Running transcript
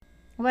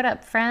What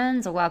up,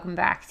 friends? Welcome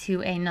back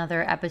to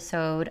another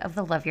episode of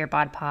the Love Your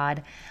Bod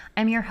Pod.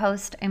 I'm your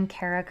host. I'm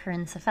Kara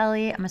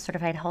Corinne-Cefelli. I'm a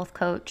certified health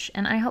coach,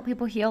 and I help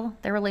people heal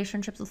their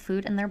relationships with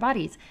food and their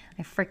bodies.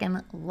 I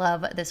freaking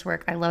love this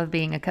work. I love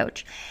being a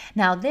coach.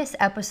 Now, this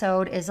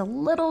episode is a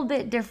little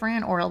bit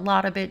different, or a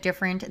lot a bit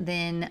different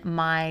than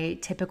my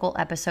typical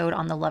episode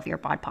on the Love Your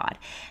Bod Pod.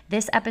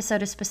 This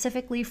episode is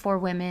specifically for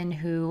women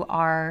who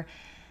are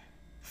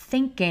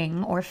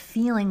thinking or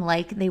feeling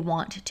like they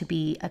want to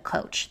be a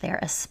coach. They're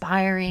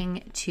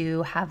aspiring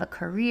to have a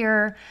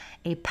career,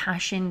 a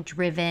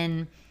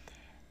passion-driven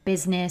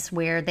business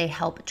where they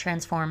help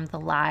transform the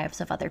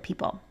lives of other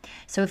people.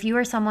 So if you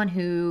are someone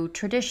who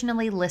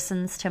traditionally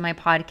listens to my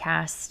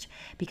podcast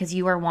because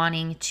you are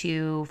wanting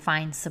to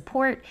find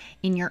support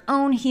in your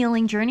own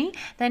healing journey,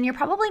 then you're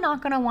probably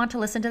not going to want to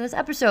listen to this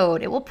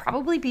episode. It will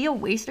probably be a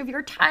waste of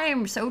your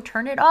time. So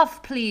turn it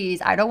off,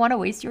 please. I don't want to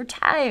waste your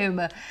time.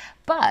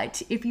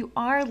 But if you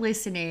are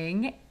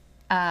listening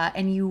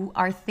and you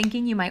are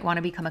thinking you might want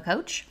to become a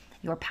coach,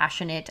 you're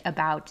passionate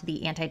about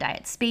the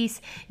anti-diet space,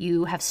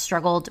 you have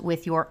struggled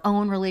with your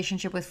own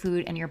relationship with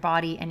food and your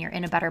body, and you're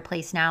in a better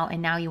place now,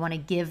 and now you want to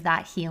give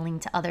that healing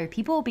to other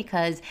people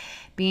because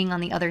being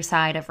on the other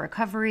side of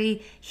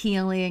recovery,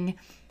 healing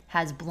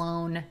has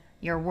blown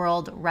your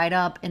world right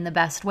up in the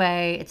best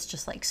way. It's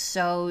just like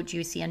so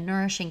juicy and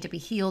nourishing to be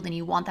healed, and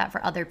you want that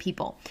for other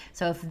people.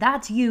 So if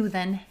that's you,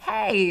 then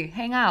hey,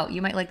 hang out.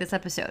 You might like this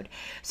episode.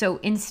 So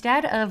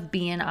instead of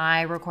B and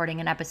I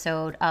recording an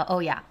episode,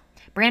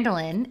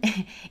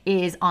 Brandilyn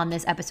is on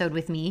this episode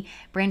with me.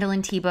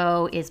 Brandilyn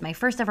Tebo is my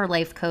first ever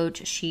life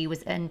coach. She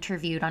was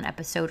interviewed on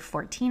episode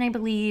 14, I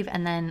believe,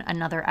 and then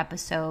another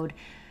episode.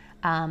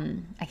 I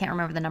can't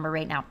remember the number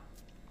right now.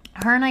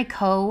 Her and I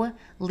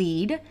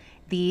co-lead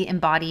the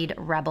Embodied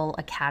Rebel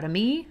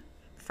Academy.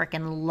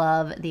 Freaking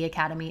love the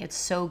Academy. It's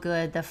so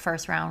good. The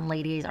first round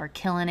ladies are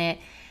killing it.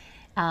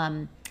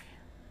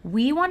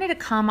 We wanted to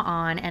come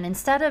on, and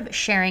instead of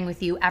sharing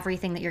with you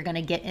everything that you're going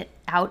to get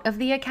out of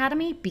the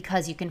Academy,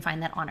 because you can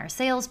find that on our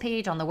sales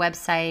page, on the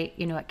website,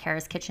 at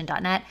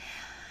karaskitchen.net,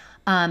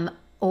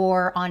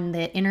 or on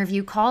the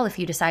interview call, if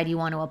you decide you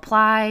want to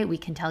apply, we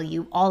can tell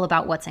you all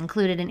about what's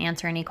included and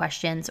answer any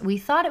questions. We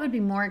thought it would be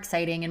more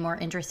exciting and more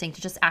interesting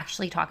to just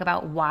actually talk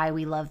about why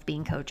we love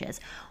being coaches,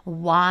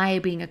 why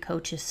being a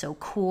coach is so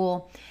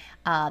cool,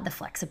 the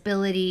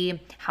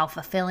flexibility, how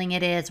fulfilling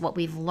it is, what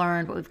we've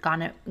learned, what we've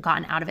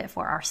gotten out of it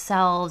for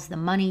ourselves, the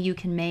money you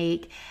can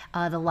make,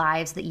 the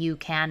lives that you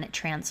can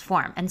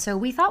transform. And so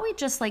we thought we'd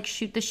just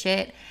shoot the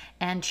shit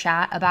and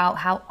chat about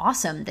how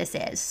awesome this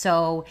is.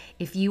 So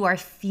if you are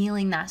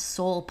feeling that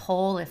soul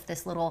pull, if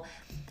this little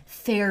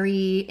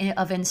fairy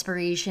of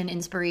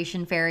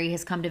inspiration fairy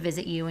has come to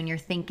visit you, and you're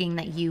thinking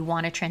that you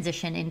want to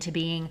transition into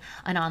being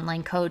an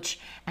online coach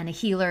and a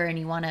healer, and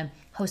you want to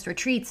host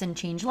retreats and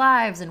change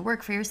lives and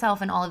work for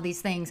yourself and all of these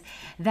things,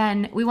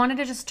 then we wanted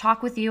to just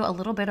talk with you a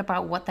little bit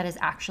about what that is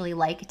actually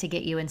like to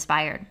get you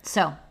inspired.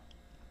 So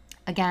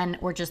again,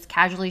 we're just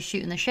casually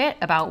shooting the shit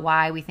about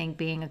why we think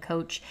being a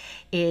coach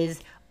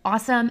is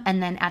awesome.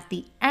 And then at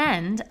the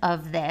end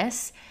of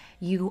this,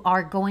 you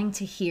are going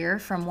to hear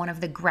from one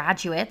of the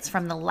graduates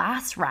from the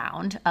last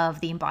round of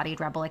the Embodied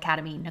Rebel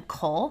Academy,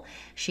 Nicole.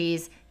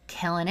 She's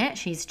killing it.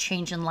 She's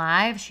changing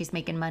lives. She's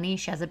making money.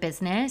 She has a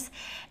business.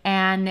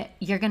 And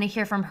you're going to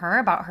hear from her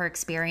about her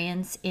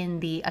experience in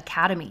the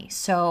academy.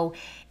 So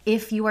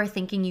if you are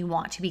thinking you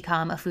want to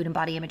become a food and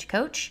body image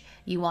coach,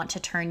 you want to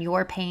turn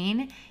your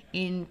pain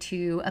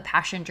into a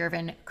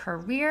passion-driven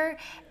career,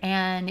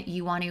 and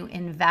you want to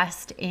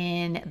invest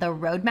in the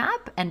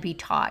roadmap and be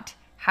taught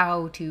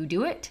how to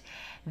do it,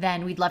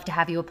 then we'd love to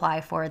have you apply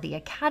for the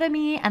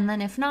Academy. And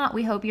then if not,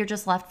 we hope you're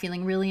just left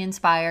feeling really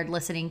inspired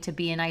listening to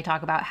B and I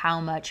talk about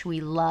how much we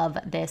love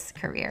this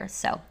career.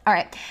 So, all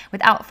right,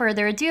 without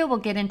further ado, we'll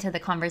get into the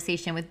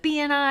conversation with B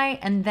and I,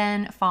 and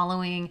then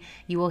following,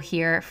 you will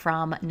hear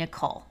from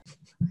Nicole.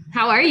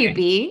 How are you,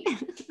 B?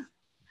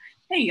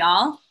 Hey,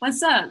 y'all.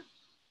 What's up?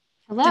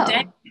 Hello.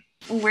 Today,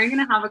 we're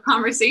going to have a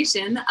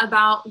conversation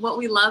about what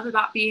we love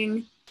about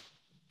being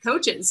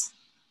coaches.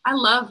 I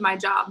love my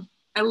job.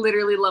 I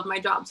literally love my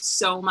job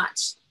so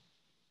much.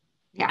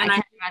 Yeah, and I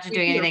can't imagine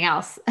doing anything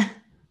else. I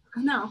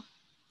know,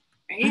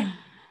 right?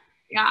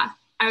 Yeah.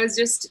 I was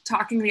just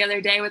talking the other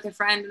day with a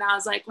friend, and I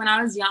was like, when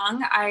I was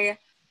young, I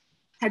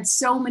had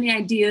so many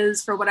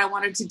ideas for what I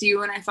wanted to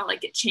do, and I felt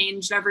like it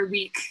changed every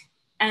week.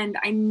 And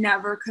I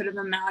never could have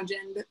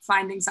imagined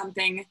finding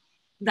something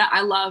that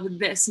I love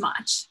this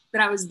much,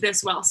 that I was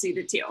this well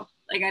suited to.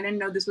 I didn't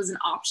know this was an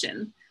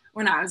option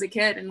when I was a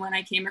kid. And when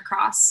I came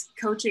across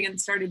coaching and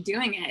started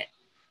doing it,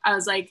 I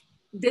was like,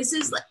 this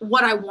is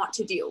what I want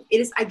to do.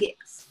 I get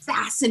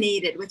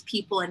fascinated with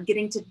people and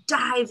getting to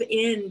dive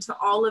into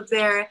all of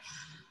their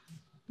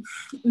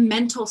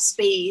mental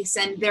space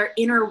and their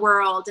inner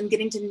world and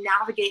getting to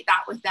navigate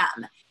that with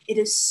them. It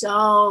is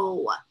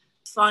so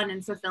fun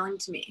and fulfilling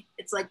to me.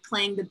 It's like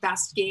playing the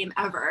best game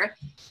ever.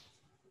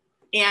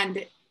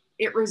 And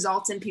it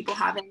results in people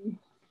having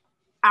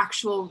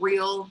actual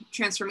real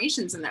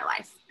transformations in their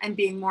life and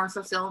being more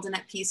fulfilled and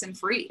at peace and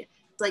free.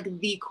 like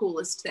the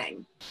coolest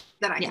thing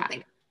that I can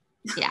think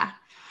of. Yeah.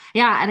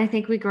 Yeah. And I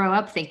think we grow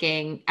up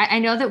thinking, I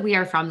know that we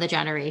are from the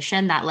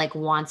generation that like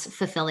wants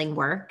fulfilling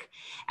work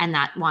and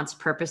that wants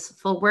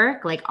purposeful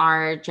work. Like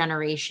our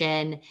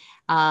generation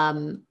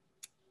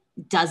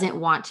doesn't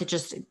want to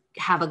just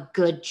have a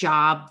good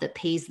job that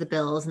pays the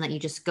bills and that you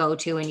just go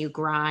to and you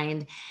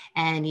grind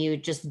and you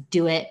just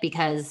do it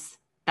because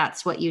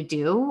that's what you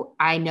do.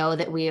 I know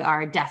that we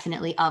are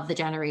definitely of the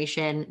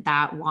generation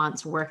that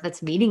wants work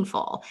that's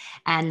meaningful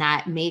and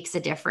that makes a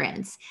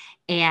difference.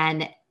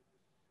 And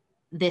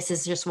this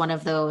is just one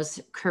of those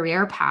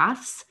career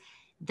paths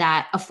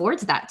that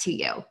affords that to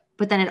you.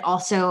 But then it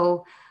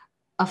also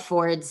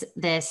affords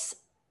this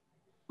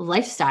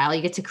lifestyle.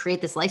 You get to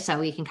create this lifestyle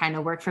where you can kind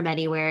of work from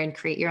anywhere and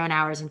create your own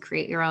hours and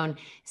create your own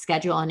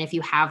schedule. And if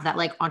you have that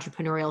like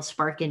entrepreneurial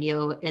spark in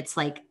you, it's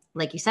like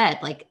you said,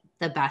 like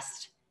the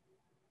best,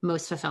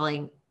 most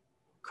fulfilling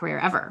career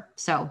ever.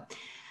 So,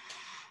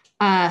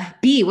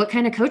 B, what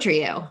kind of coach are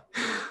you?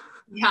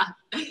 Yeah,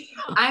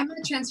 I'm a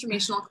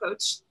transformational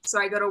coach. So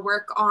I go to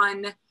work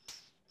on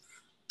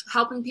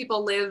helping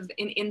people live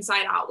an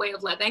inside out way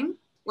of living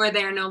where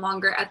they are no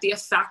longer at the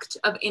effect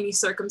of any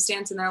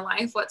circumstance in their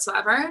life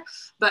whatsoever,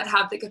 but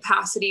have the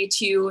capacity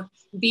to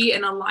be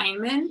in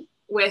alignment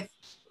with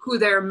who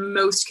they're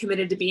most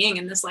committed to being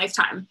in this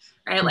lifetime,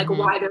 right? Mm-hmm. Like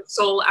why their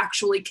soul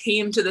actually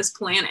came to this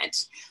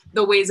planet,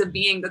 the ways of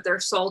being that their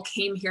soul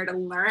came here to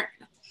learn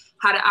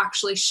how to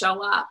actually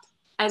show up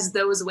as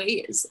those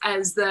ways,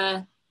 as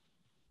the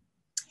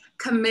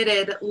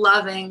committed,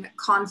 loving,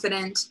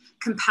 confident,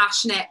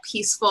 compassionate,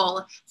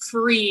 peaceful,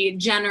 free,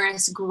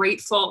 generous,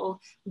 grateful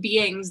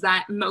beings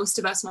that most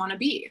of us want to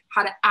be.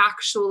 How to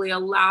actually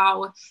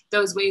allow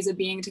those ways of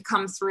being to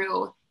come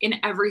through in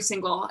every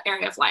single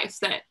area of life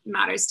that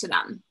matters to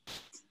them.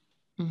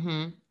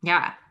 Mm-hmm.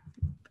 Yeah.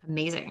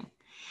 Amazing.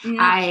 Yeah.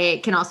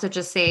 I can also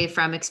just say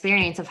from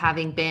experience of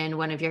having been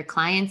one of your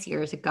clients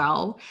years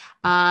ago,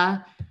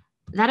 that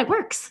it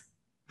works.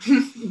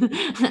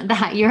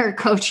 That your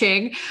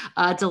coaching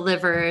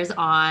delivers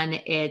on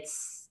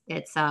its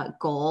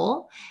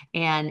goal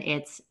and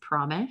its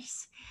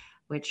promise,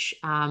 which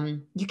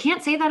you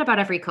can't say that about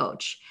every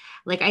coach.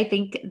 Like I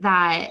think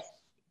that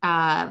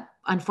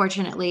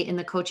unfortunately in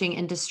the coaching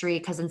industry,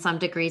 because in some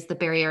degrees the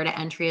barrier to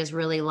entry is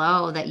really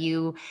low, that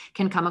you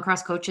can come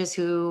across coaches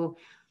who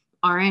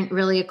aren't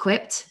really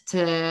equipped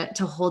to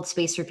hold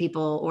space for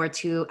people or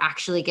to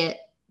actually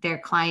get their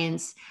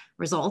clients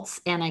results.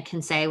 And I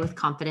can say with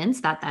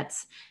confidence that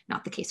that's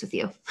not the case with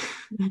you.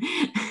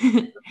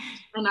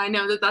 And I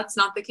know that that's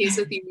not the case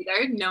with you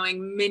either,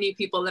 knowing many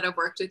people that have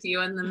worked with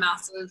you and the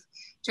massive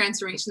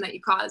transformation that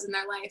you cause in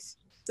their life.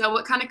 So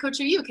what kind of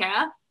coach are you,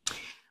 Kara?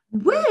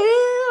 Woo!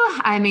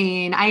 I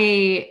mean,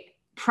 I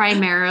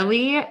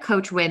primarily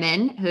coach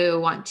women who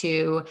want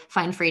to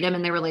find freedom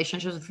in their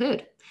relationships with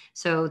food.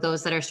 So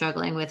those that are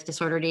struggling with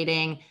disordered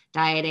eating,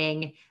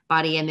 dieting,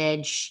 body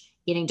image,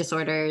 eating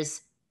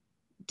disorders,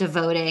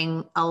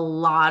 devoting a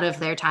lot of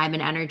their time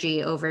and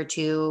energy over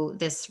to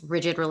this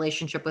rigid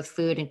relationship with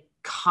food and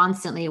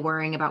constantly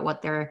worrying about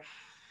what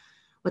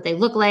they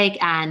look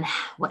like and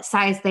what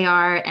size they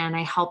are. And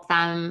I help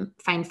them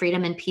find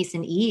freedom and peace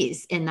and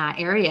ease in that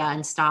area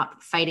and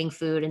stop fighting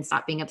food and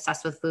stop being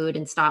obsessed with food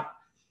and stop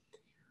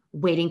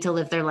waiting to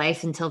live their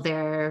life until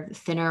they're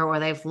thinner or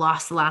they've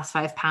lost the last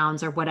 5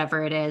 pounds or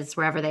whatever it is,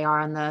 wherever they are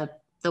on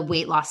the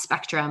weight loss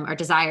spectrum or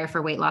desire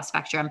for weight loss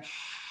spectrum,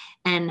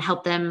 and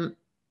help them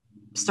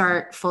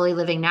start fully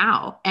living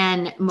now.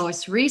 And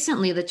most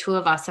recently, the two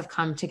of us have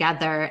come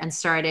together and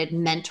started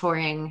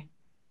mentoring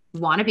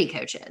wannabe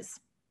coaches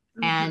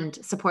and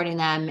supporting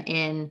them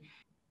in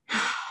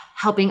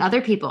helping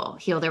other people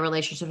heal their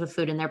relationship with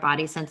food in their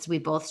body, since we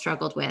both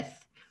struggled with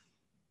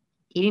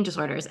eating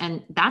disorders.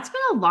 And that's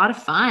been a lot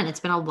of fun. It's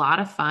been a lot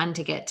of fun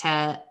to get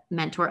to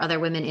mentor other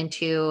women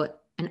into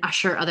and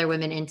usher other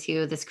women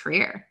into this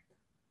career.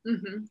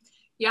 Mm-hmm.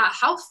 Yeah.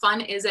 How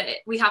fun is it?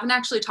 We haven't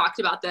actually talked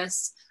about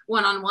this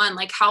one-on-one,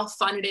 like how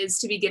fun it is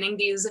to be getting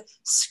these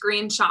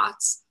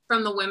screenshots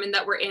from the women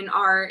that were in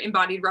our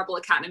Embodied Rebel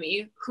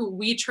Academy, who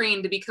we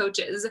trained to be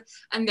coaches,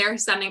 and they're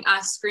sending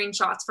us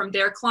screenshots from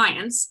their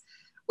clients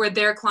where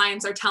their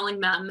clients are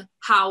telling them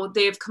how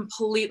they've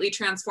completely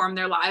transformed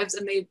their lives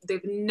and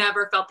they've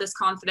never felt this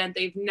confident,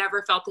 they've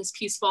never felt this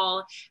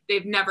peaceful,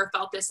 they've never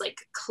felt this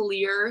like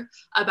clear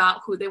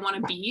about who they want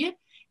to be.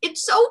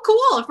 It's so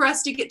cool for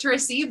us to get to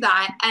receive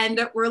that.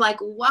 And we're like,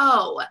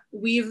 whoa,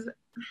 we've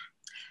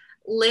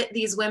lit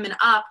these women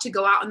up to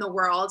go out in the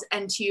world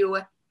and to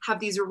have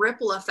these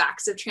ripple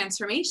effects of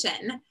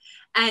transformation.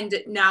 And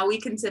now we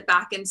can sit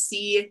back and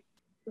see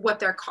what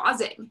they're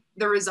causing,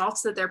 the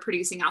results that they're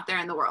producing out there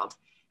in the world.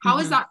 How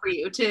is that for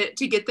you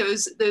to get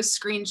those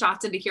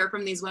screenshots and to hear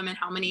from these women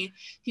how many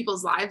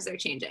people's lives they're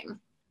changing?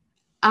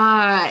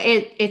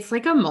 It's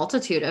like a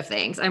multitude of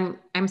things.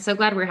 I'm so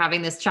glad we're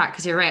having this chat,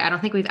 because you're right. I don't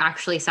think we've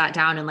actually sat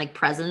down and like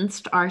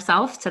presenced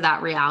ourselves to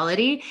that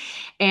reality.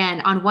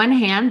 And on one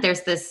hand,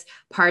 there's this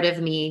part of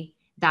me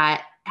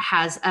that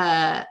has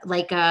a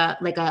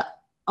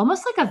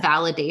almost like a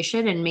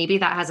validation. And maybe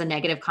that has a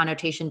negative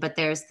connotation, but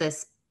there's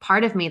this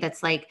part of me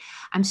that's like,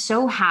 I'm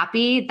so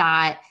happy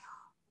that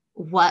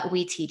what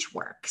we teach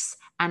works.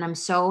 And I'm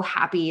so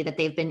happy that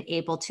they've been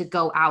able to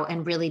go out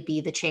and really be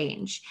the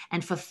change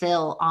and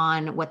fulfill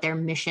on what their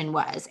mission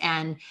was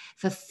and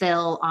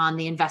fulfill on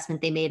the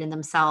investment they made in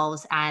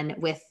themselves and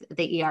with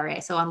the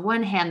ERA. So on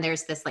one hand,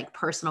 there's this like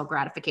personal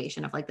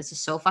gratification of like, this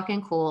is so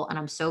fucking cool. And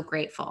I'm so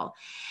grateful.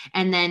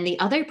 And then the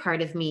other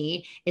part of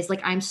me is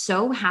like, I'm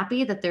so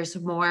happy that there's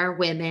more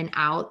women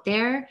out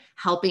there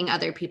helping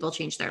other people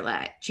change their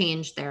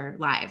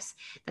lives,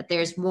 that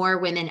there's more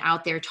women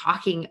out there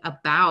talking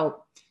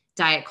about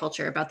diet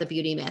culture, about the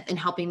beauty myth, and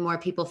helping more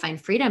people find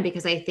freedom,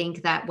 because I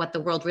think that what the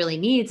world really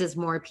needs is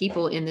more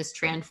people in this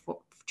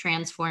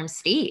transformed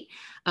state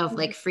of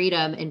like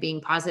freedom and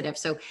being positive.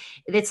 So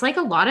it's like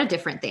a lot of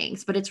different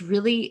things, but it's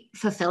really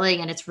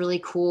fulfilling and it's really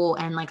cool.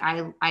 And like,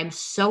 I'm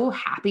so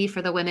happy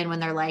for the women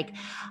when they're like,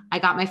 I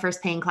got my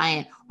first paying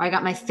client, or I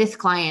got my fifth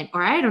client,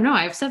 or I don't know,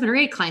 I have 7 or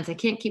 8 clients. I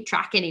can't keep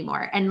track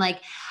anymore. And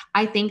like,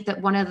 I think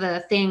that one of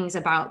the things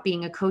about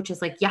being a coach is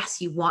like,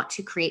 yes, you want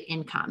to create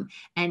income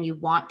and you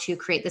want to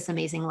create this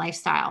amazing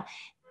lifestyle.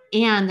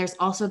 And there's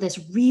also this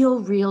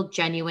real,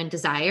 genuine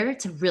desire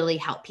to really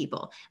help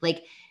people.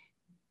 Like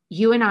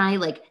you and I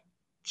like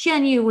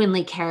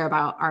genuinely care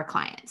about our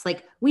clients.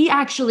 Like we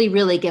actually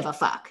really give a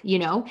fuck, you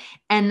know?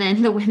 And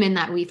then the women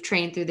that we've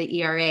trained through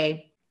the ERA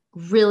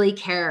really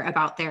care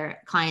about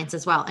their clients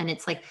as well. And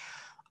it's like,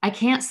 I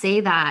can't say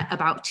that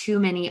about too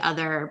many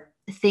other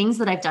things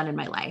that I've done in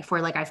my life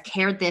where like I've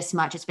cared this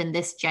much, it's been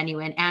this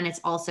genuine, and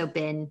it's also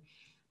been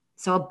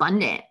so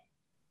abundant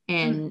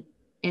in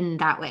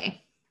that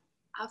way.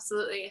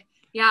 Absolutely.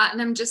 Yeah.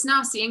 And I'm just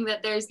now seeing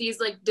that there's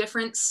these like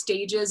different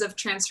stages of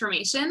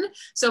transformation.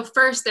 So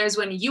first there's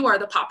when you are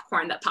the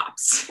popcorn that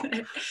pops.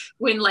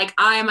 When like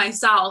I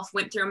myself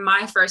went through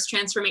my first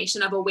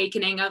transformation of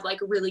awakening, of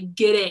like really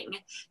getting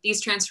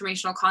these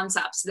transformational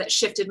concepts that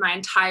shifted my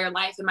entire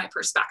life and my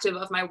perspective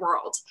of my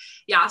world.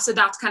 Yeah. So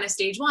that's kind of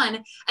stage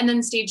 1. And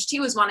then stage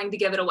 2 is wanting to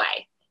give it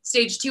away.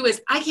 Stage 2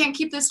 is I can't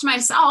keep this to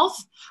myself.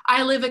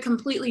 I live a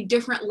completely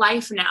different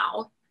life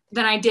now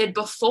than I did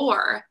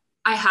before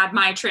I had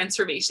my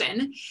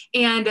transformation,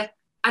 and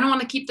I don't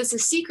want to keep this a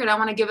secret. I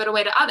want to give it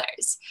away to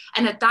others.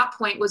 And at that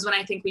point was when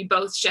I think we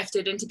both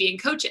shifted into being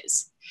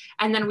coaches.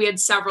 And then we had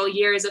several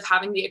years of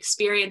having the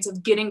experience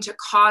of getting to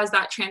cause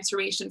that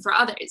transformation for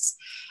others.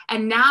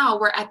 And now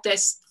we're at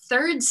this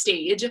third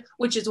stage,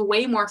 which is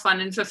way more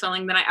fun and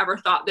fulfilling than I ever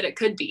thought that it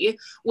could be,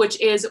 which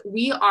is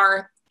we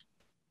are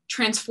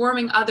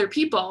transforming other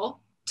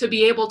people to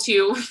be able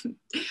to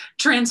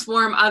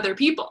transform other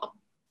people.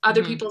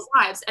 Other people's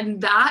lives.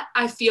 And that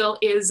I feel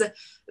is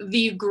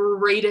the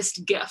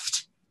greatest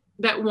gift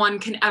that one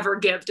can ever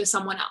give to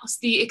someone else.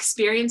 The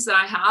experience that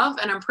I have,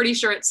 and I'm pretty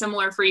sure it's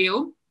similar for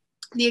you,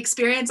 the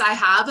experience I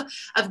have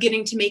of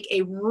getting to make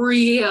a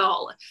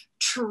real,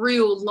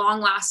 true,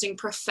 long-lasting,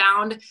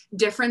 profound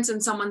difference in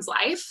someone's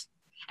life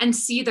and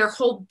see their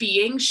whole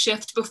being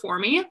shift before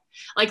me,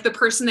 like the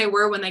person they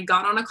were when they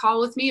got on a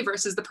call with me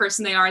versus the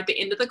person they are at the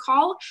end of the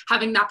call,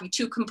 having that be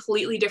 2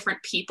 completely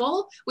different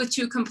people with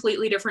 2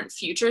 completely different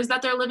futures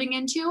that they're living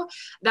into.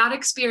 That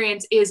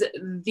experience is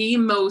the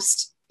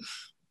most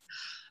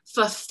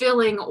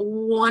fulfilling,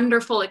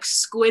 wonderful,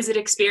 exquisite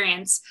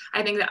experience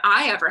I think that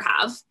I ever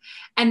have.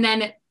 And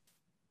then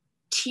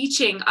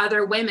teaching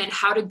other women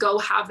how to go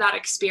have that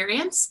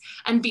experience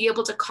and be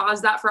able to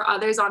cause that for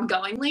others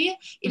ongoingly.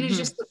 It is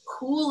just the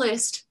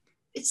coolest.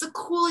 It's the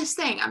coolest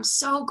thing. I'm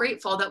so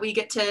grateful that we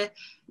get to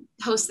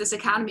host this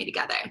academy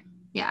together.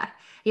 Yeah.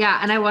 Yeah.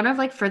 And I want to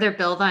like further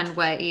build on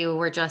what you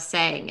were just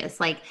saying. It's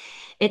like,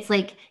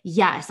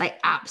 yes, I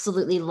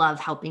absolutely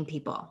love helping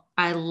people.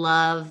 I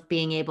love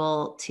being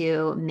able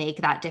to make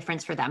that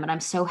difference for them. And I'm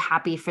so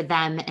happy for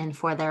them and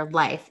for their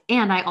life.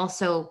 And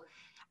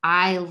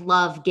I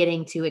love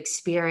getting to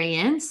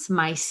experience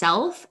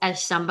myself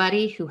as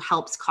somebody who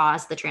helps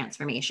cause the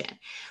transformation.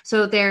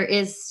 So there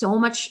is so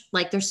much,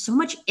 like, there's so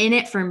much in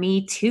it for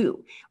me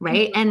too.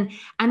 Right. And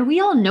we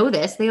all know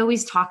this. They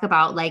always talk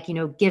about like, you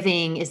know,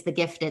 giving is the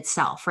gift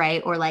itself.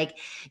 Right. Or like,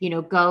 you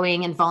know,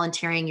 going and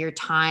volunteering your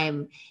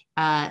time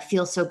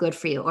feels so good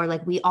for you. Or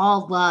like, we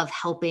all love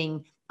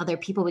helping other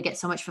people. We get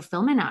so much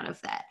fulfillment out of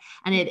that.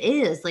 And it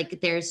is like,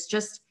 there's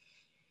just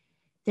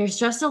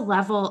a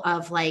level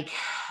of like,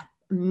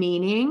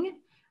 meaning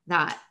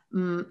that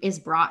is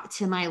brought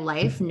to my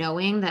life,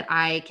 knowing that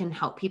I can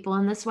help people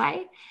in this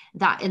way,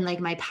 that in like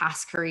my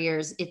past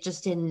careers, it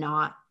just did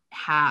not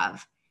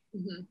have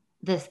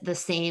the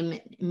same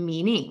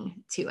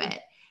meaning to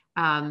it.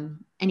 And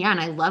yeah, and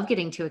I love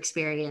getting to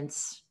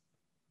experience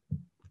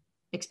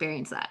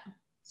that.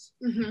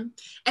 And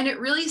it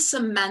really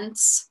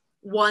cements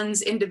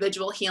one's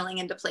individual healing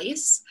into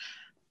place.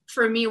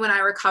 For me, when I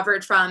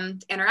recovered from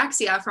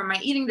anorexia, from my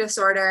eating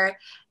disorder,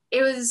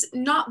 it was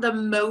not the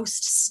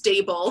most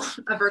stable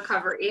of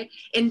recovery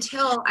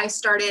until I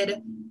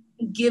started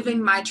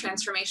giving my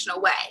transformation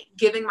away,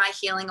 giving my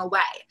healing away.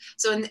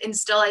 So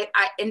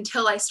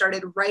until I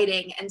started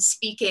writing and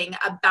speaking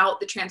about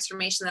the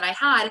transformation that I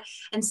had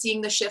and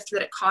seeing the shift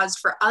that it caused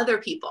for other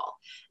people,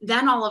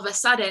 then all of a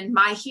sudden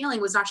my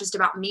healing was not just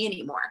about me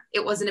anymore.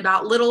 It wasn't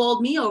about little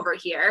old me over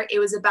here. It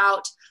was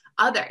about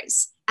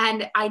others.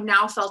 And I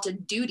now felt a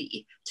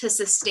duty to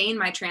sustain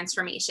my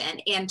transformation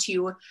and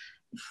to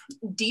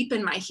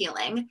deepen my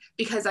healing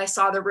because I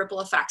saw the ripple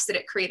effects that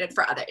it created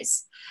for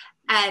others.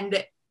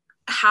 And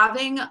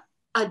having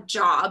a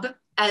job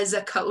as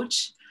a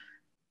coach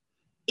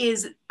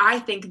is, I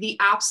think, the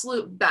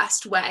absolute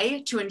best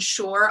way to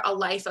ensure a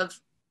life of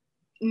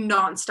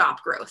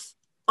nonstop growth,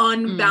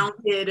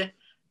 unbounded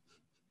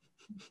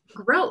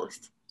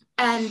growth.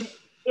 And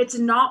it's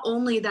not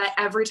only that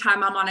every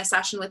time I'm on a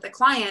session with a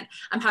client,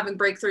 I'm having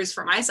breakthroughs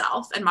for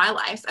myself and my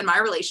life and my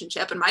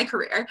relationship and my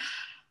career.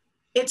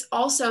 It's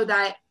also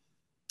that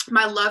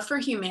my love for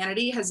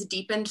humanity has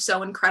deepened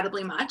so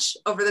incredibly much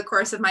over the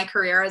course of my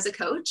career as a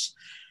coach.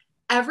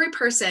 Every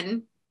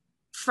person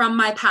from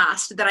my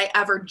past that I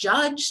ever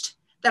judged,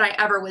 that I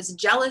ever was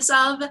jealous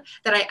of,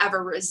 that I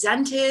ever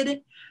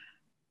resented,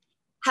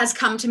 has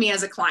come to me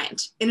as a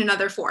client in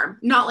another form.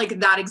 Not like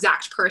that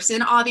exact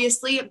person,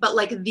 obviously, but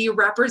like the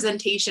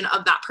representation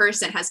of that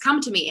person has come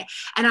to me.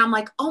 And I'm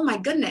like, oh my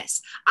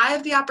goodness, I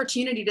have the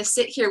opportunity to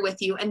sit here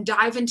with you and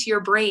dive into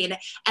your brain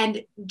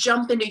and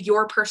jump into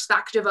your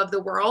perspective of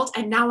the world.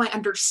 And now I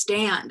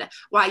understand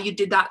why you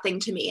did that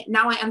thing to me.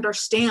 Now I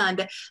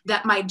understand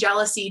that my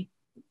jealousy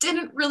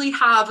didn't really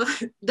have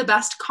the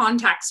best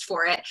context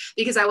for it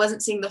because I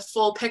wasn't seeing the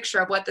full picture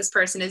of what this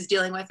person is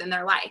dealing with in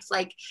their life.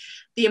 Like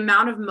the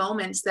amount of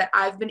moments that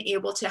I've been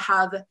able to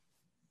have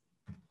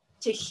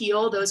to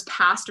heal those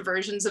past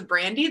versions of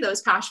Brandi,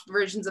 those past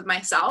versions of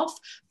myself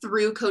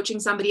through coaching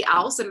somebody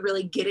else and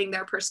really getting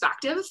their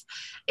perspective.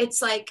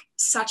 It's like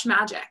such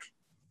magic.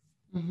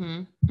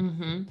 Mm-hmm.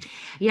 Mm-hmm.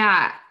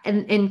 Yeah.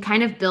 And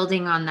kind of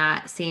building on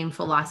that same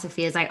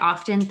philosophy is I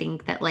often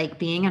think that like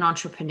being an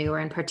entrepreneur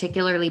and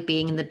particularly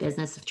being in the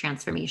business of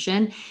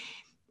transformation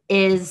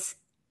is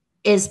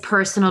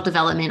personal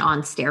development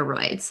on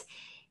steroids.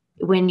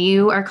 When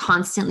you are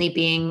constantly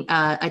being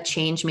a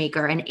change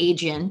maker, an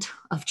agent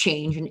of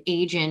change, an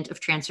agent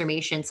of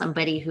transformation,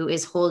 somebody who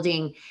is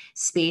holding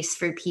space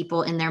for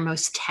people in their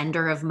most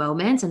tender of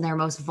moments and their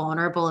most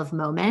vulnerable of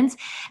moments,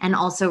 and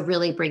also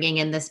really bringing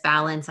in this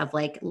balance of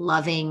like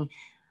loving,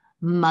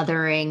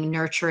 mothering,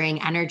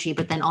 nurturing energy,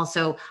 but then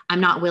also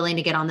I'm not willing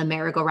to get on the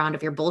merry-go-round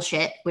of your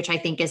bullshit, which I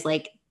think is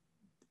like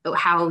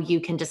how you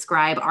can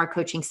describe our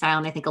coaching style.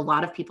 And I think a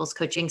lot of people's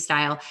coaching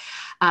style.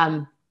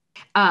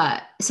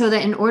 So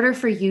that in order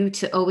for you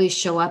to always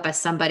show up as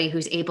somebody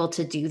who's able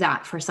to do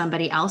that for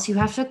somebody else, you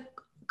have to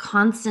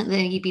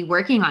constantly be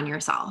working on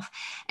yourself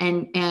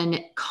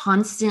and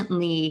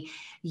constantly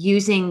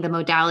using the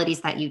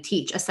modalities that you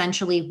teach,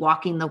 essentially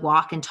walking the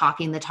walk and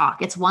talking the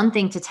talk. It's one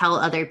thing to tell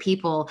other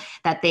people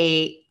that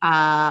they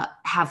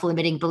have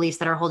limiting beliefs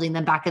that are holding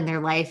them back in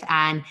their life,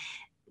 and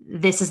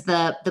this is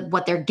the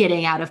what they're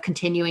getting out of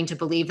continuing to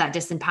believe that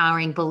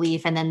disempowering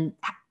belief, and then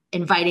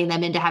inviting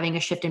them into having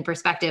a shift in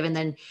perspective, and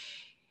then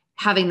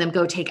having them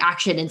go take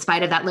action in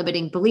spite of that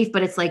limiting belief.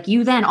 But it's like,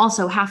 you then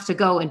also have to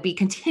go and be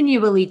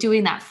continually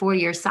doing that for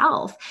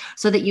yourself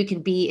so that you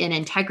can be in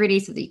integrity,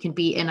 so that you can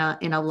be in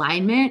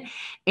alignment,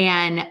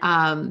 and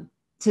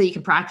so that you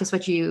can practice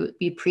what you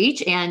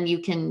preach, and you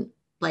can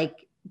like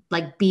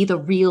be the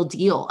real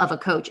deal of a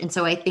coach. And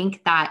so I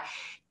think that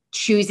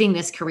choosing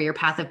this career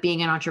path of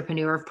being an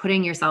entrepreneur, of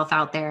putting yourself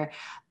out there,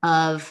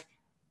 of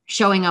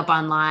showing up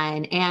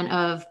online, and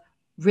of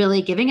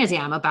really giving a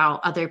damn about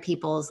other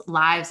people's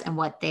lives and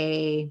what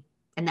they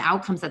and the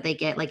outcomes that they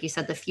get, like you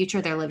said, the future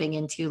they're living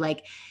into,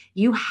 like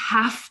you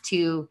have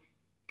to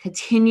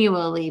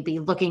continually be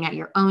looking at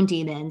your own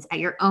demons, at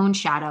your own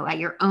shadow, at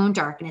your own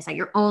darkness, at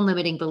your own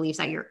limiting beliefs,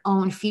 at your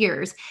own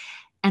fears,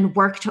 and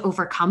work to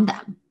overcome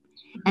them.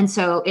 And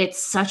so it's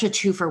such a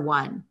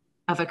 2-for-1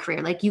 of a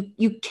career. Like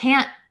you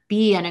can't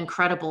be an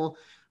incredible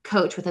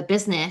coach with a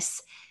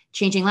business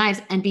changing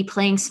lives and be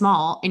playing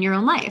small in your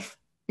own life.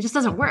 It just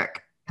doesn't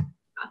work.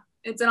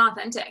 It's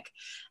inauthentic.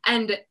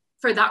 And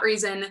for that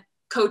reason,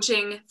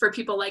 coaching for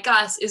people like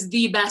us is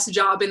the best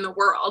job in the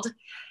world.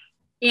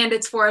 And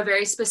it's for a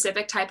very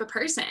specific type of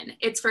person.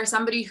 It's for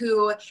somebody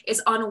who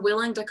is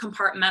unwilling to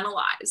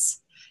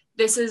compartmentalize.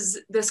 This is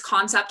this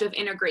concept of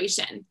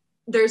integration.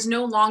 There's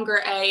no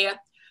longer a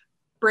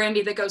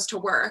Brandi that goes to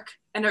work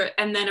and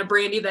then a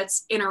Brandi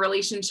that's in a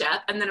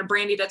relationship, and then a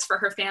Brandi that's for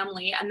her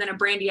family, and then a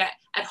Brandi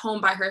at home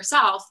by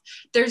herself.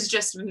 There's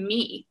just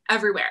me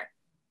everywhere.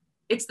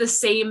 It's the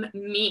same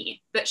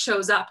me that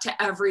shows up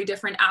to every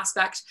different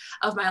aspect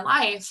of my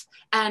life.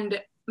 And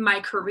my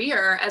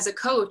career as a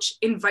coach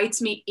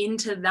invites me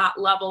into that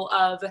level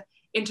of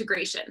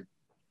integration.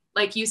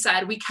 Like you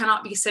said, we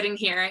cannot be sitting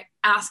here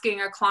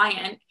asking a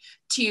client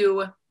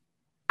to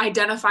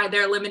identify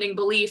their limiting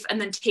belief and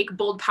then take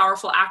bold,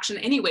 powerful action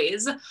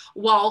anyways,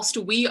 whilst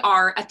we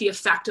are at the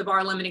effect of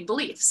our limiting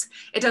beliefs.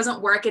 It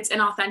doesn't work. It's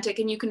inauthentic,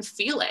 and you can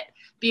feel it.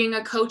 being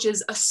a coach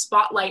is a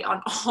spotlight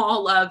on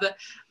all of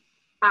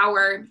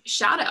our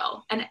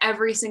shadow. And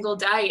every single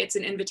day, it's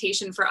an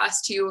invitation for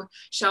us to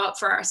show up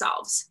for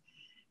ourselves.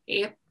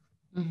 Right?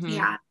 Mm-hmm.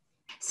 Yeah.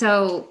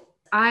 So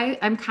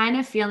I'm kind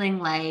of feeling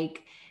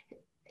like,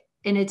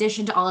 in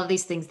addition to all of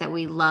these things that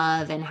we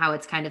love and how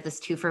it's kind of this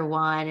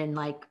 2-for-1 and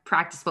like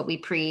practice what we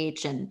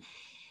preach and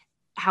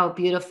how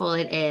beautiful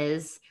it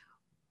is,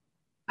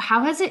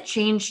 how has it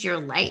changed your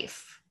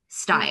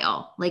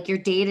lifestyle, like your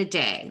day to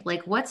day?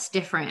 Like what's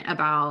different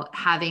about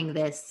having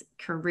this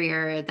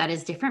career that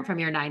is different from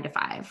your 9 to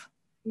 5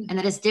 and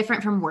that is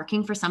different from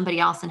working for somebody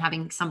else and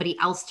having somebody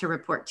else to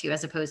report to,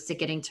 as opposed to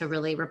getting to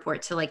really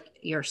report to like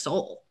your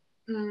soul?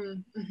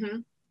 Mm-hmm.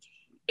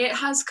 It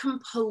has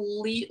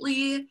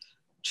completely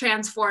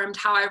transformed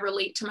how I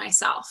relate to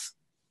myself.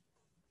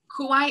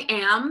 Who I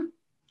am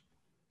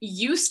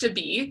used to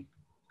be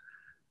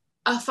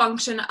a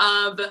function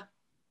of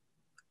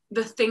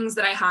the things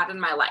that I had in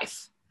my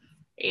life,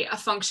 a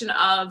function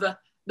of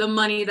the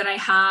money that I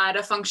had,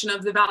 a function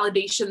of the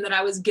validation that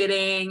I was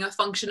getting, a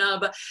function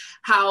of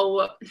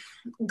how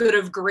good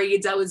of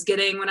grades I was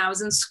getting when I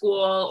was in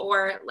school,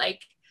 or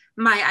like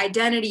my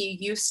identity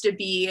used to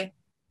be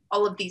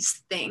all of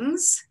these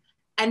things.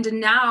 And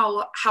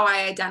now how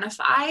I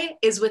identify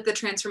is with the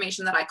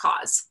transformation that I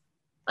cause.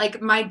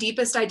 Like my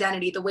deepest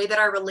identity, the way that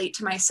I relate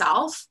to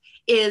myself,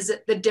 is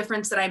the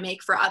difference that I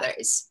make for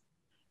others.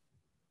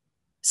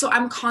 So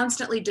I'm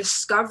constantly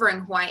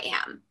discovering who I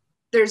am.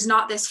 There's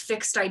not this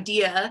fixed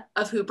idea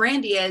of who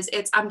Brandi is.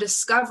 I'm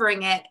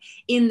discovering it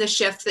in the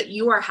shift that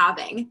you are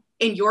having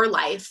in your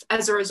life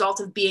as a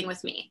result of being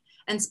with me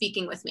and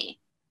speaking with me.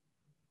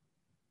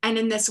 And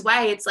in this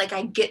way, it's like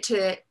I get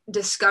to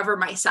discover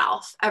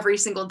myself every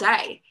single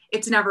day.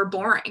 It's never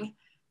boring.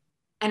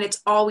 And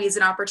it's always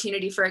an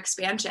opportunity for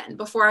expansion.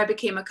 Before I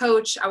became a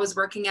coach, I was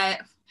working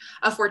at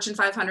a Fortune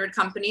 500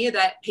 company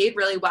that paid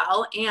really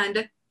well,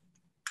 and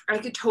I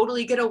could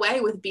totally get away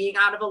with being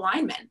out of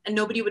alignment and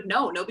nobody would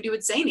know. Nobody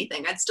would say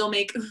anything. I'd still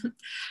make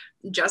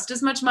just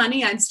as much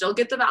money. I'd still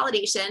get the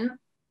validation.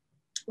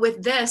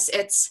 With this,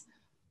 it's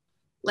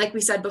like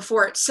we said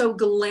before, it's so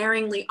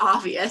glaringly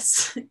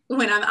obvious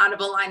when I'm out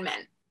of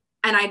alignment,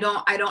 and I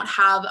don't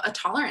have a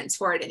tolerance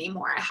for it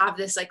anymore. I have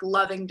this like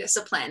loving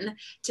discipline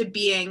to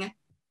being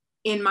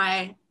in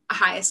my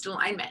highest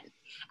alignment.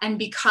 And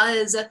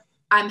because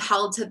I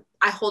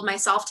hold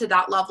myself to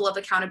that level of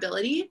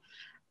accountability,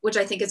 which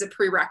I think is a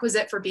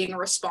prerequisite for being a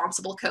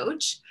responsible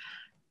coach,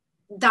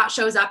 that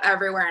shows up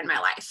everywhere in my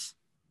life.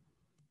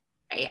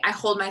 Right? I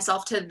hold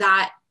myself to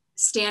that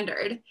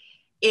standard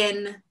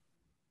in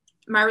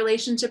my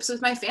relationships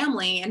with my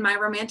family, in my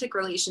romantic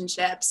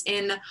relationships,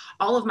 in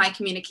all of my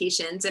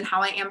communications, and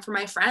how I am for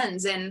my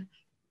friends. And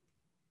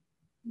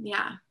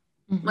yeah.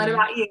 Mm-hmm. What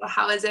about you?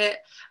 How has it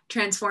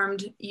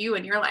transformed you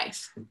in your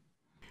life?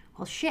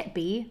 Well, shit,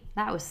 B,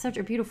 that was such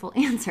a beautiful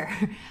answer.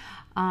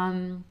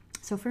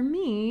 So for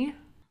me,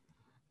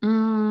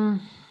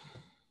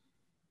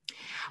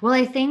 well,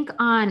 I think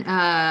on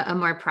a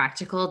more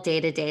practical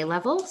day-to-day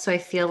level. So I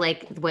feel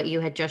like what you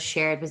had just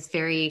shared was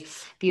very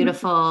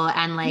beautiful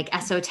and like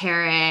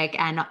esoteric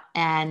and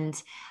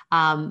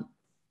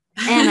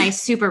I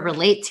super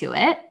relate to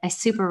it.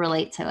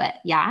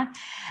 Yeah.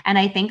 And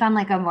I think on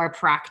like a more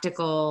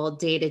practical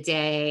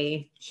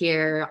day-to-day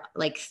here,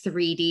 like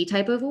 3D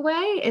type of a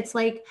way, it's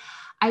like,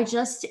 it's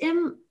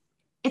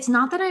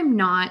not that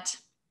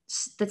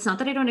that's not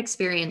that I don't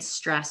experience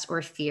stress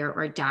or fear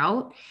or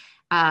doubt.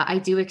 I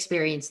do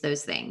experience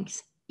those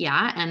things.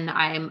 Yeah. And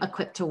I'm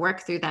equipped to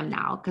work through them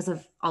now because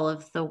of all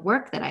of the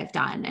work that I've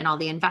done and all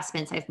the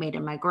investments I've made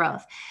in my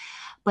growth.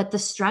 But the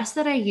stress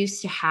that I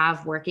used to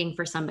have working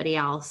for somebody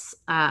else,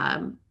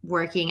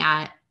 working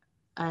at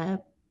a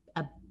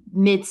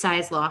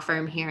mid-sized law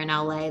firm here in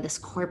LA, this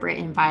corporate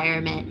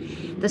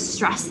environment, the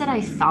stress that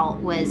I felt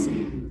was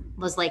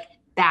like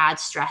bad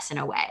stress in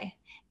a way.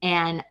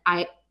 And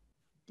I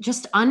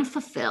just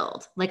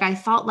unfulfilled. Like I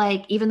felt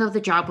like even though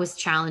the job was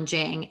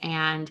challenging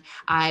and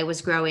I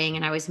was growing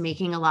and I was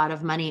making a lot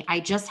of money, I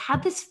just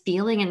had this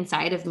feeling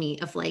inside of me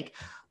of like,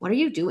 what are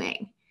you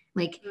doing?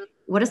 Like,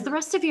 what does the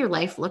rest of your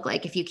life look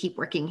like if you keep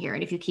working here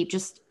and if you keep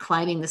just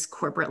climbing this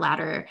corporate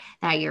ladder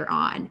that you're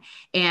on?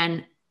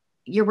 And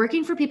you're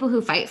working for people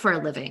who fight for a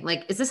living.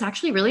 Like, is this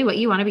actually really what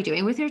you want to be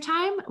doing with your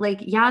time? Like,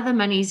 yeah, the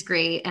money's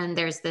great. And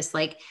there's this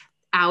like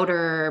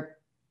outer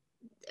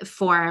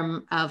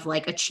form of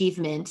like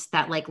achievement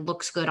that like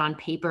looks good on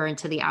paper and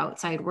to the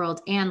outside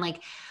world. And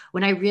like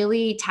when I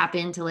really tap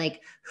into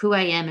like who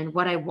I am and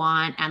what I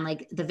want and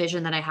like the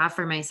vision that I have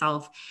for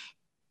myself,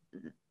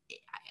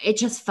 it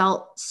just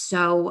felt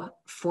so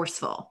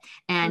forceful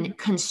and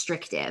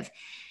constrictive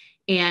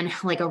and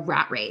like a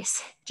rat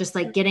race, just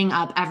like getting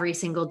up every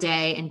single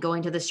day and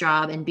going to this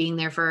job and being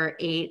there for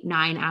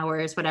 8-9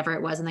 hours, whatever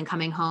it was, and then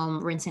coming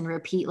home, rinse and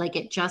repeat. Like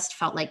it just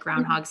felt like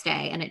Groundhog's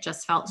Day, and it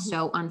just felt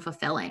so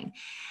unfulfilling.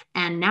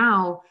 And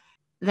now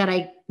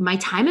that my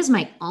time is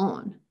my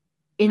own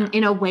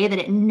in a way that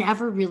it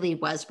never really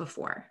was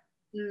before.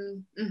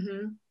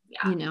 Mm-hmm.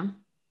 Yeah. You know,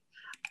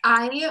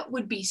 I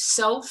would be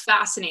so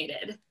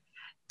fascinated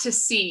to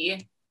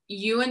see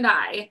you and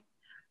I,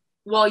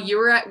 while you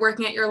were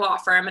working at your law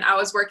firm and I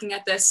was working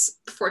at this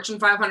Fortune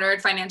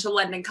 500 financial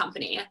lending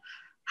company,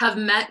 have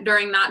met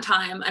during that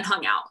time and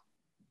hung out,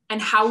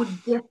 and how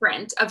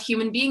different of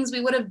human beings we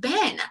would have been.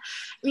 I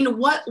mean,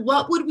 what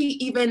would we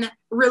even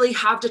really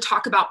have to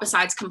talk about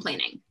besides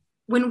complaining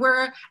when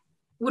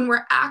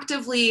we're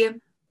actively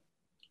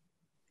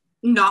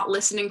not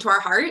listening to our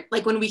heart?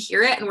 Like when we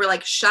hear it and we're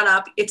like, shut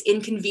up, it's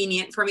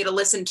inconvenient for me to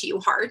listen to you,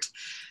 heart,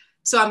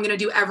 so I'm going to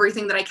do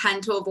everything that I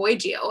can to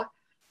avoid you.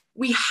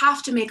 We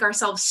have to make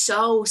ourselves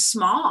so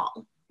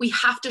small. We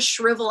have to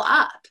shrivel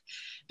up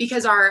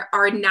because our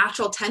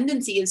natural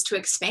tendency is to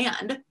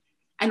expand.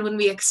 And when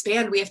we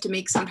expand, we have to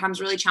make sometimes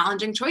really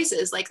challenging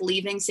choices, like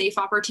leaving safe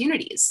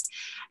opportunities.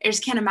 I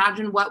just can't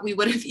imagine what we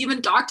would have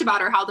even talked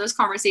about or how those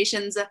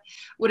conversations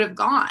would have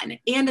gone.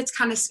 And it's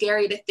kind of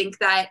scary to think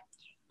that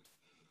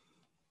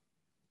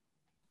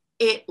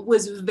it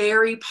was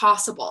very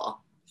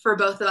possible for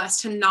both of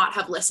us to not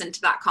have listened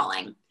to that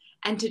calling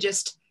and to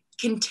just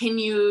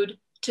continued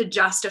to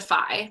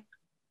justify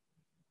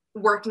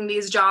working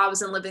these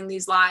jobs and living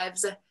these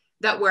lives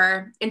that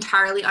were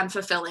entirely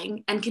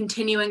unfulfilling, and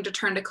continuing to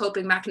turn to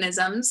coping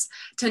mechanisms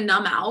to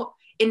numb out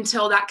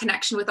until that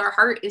connection with our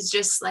heart is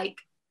just like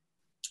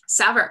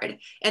severed,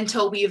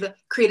 until we've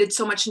created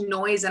so much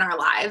noise in our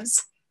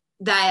lives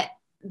that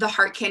the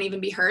heart can't even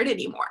be heard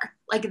anymore.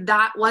 Like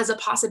that was a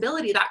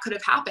possibility that could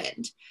have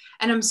happened.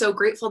 And I'm so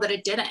grateful that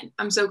it didn't.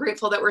 I'm so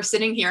grateful that we're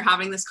sitting here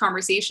having this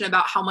conversation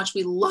about how much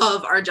we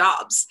love our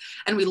jobs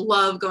and we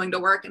love going to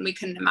work, and we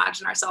couldn't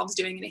imagine ourselves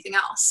doing anything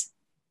else.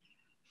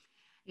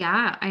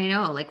 Yeah, I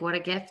know. Like what a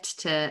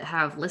gift to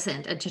have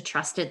listened and to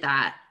trusted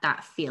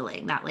that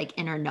feeling, that like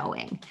inner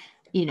knowing,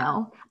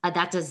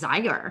 that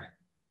desire.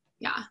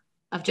 Yeah.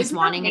 Of just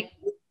wanting it.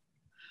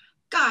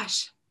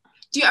 Gosh,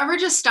 do you ever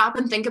just stop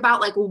and think about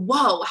like,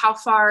 whoa, how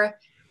far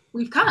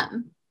we've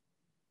come?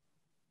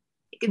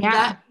 Yeah.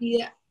 That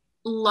we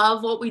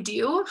love what we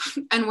do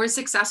and we're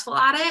successful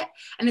at it,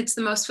 and it's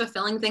the most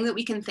fulfilling thing that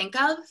we can think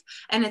of,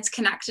 and it's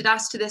connected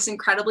us to this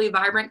incredibly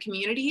vibrant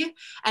community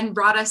and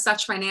brought us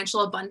such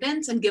financial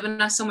abundance and given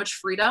us so much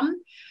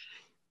freedom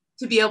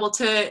to be able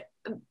to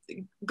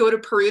go to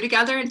Peru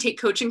together and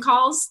take coaching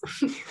calls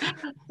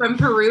from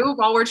Peru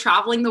while we're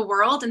traveling the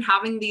world and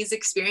having these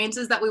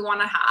experiences that we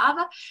want to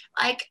have.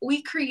 Like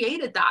we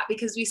created that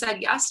because we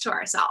said yes to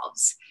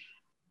ourselves.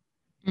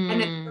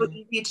 And it's so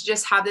easy to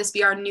just have this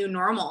be our new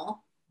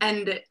normal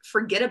and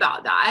forget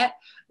about that.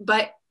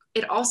 But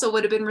it also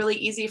would have been really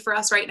easy for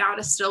us right now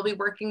to still be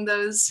working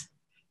those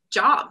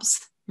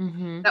jobs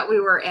that we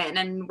were in,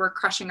 and we're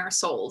crushing our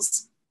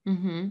souls.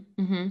 And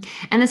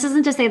this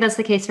isn't to say that's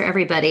the case for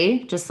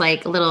everybody, just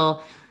like a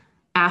little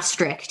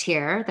asterisk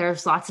here.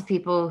 There's lots of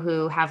people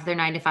who have their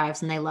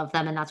 9-to-5s and they love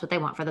them and that's what they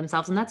want for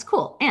themselves, and that's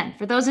cool. And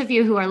for those of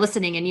you who are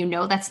listening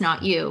and that's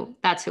not you,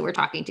 that's who we're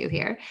talking to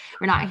here.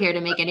 We're not here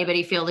to make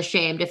anybody feel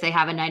ashamed if they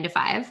have a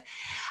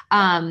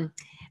 9-to-5.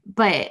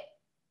 But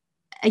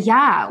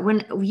yeah,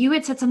 when you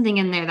had said something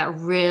in there that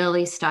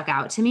really stuck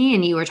out to me,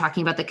 and you were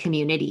talking about the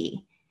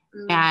community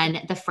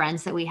and the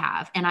friends that we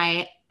have. And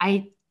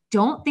I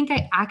don't think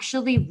I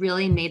actually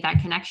really made that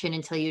connection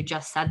until you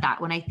just said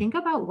that. When I think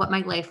about what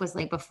my life was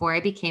like before I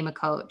became a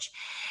coach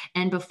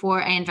and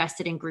before I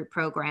invested in group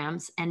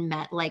programs and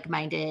met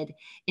like-minded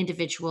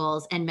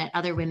individuals and met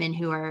other women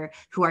who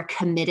are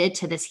committed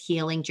to this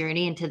healing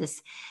journey and to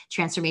this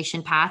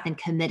transformation path and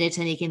committed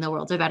to making the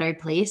world a better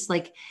place.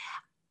 Like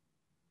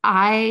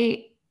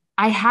I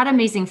had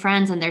amazing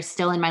friends and they're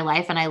still in my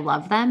life and I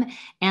love them.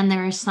 And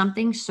there is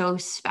something so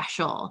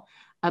special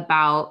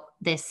about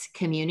this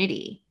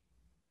community.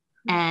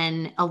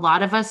 And a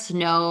lot of us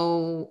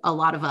know a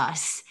lot of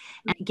us,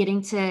 and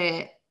getting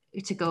to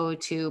go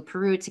to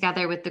Peru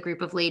together with the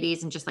group of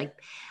ladies and just like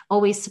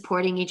always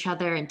supporting each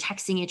other and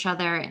texting each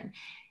other. And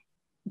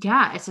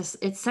yeah,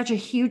 it's such a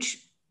huge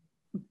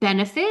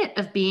benefit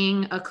of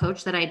being a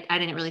coach that I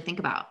didn't really think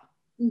about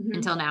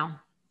until now.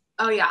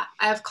 Oh yeah.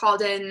 I have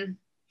called in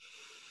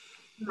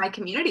my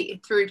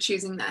community through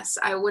choosing this.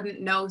 I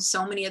wouldn't know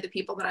so many of the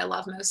people that I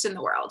love most in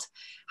the world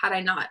had I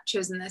not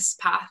chosen this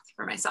path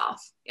for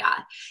myself. Yeah.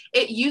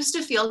 It used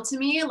to feel to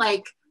me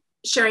like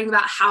sharing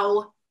about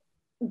how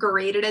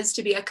great it is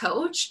to be a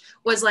coach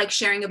was like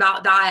sharing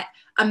about that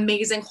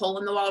amazing hole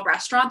in the wall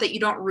restaurant that you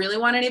don't really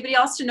want anybody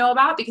else to know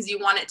about because you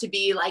want it to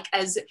be like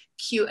as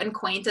cute and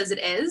quaint as it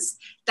is.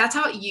 That's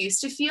how it used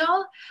to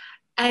feel.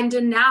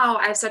 And now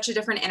I have such a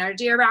different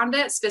energy around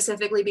it,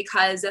 specifically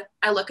because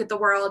I look at the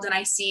world and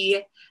I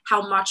see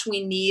how much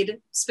we need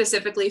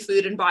specifically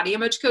food and body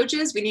image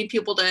coaches. We need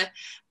people to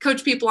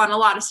coach people on a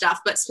lot of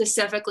stuff, but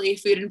specifically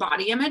food and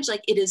body image.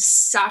 Like it is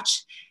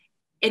such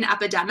an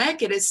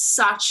epidemic. It is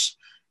such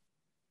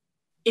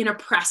an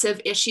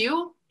oppressive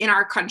issue in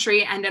our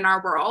country and in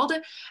our world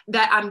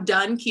that I'm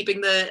done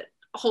keeping the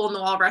hole in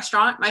the wall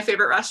restaurant, my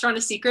favorite restaurant,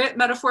 a secret,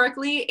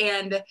 metaphorically,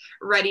 and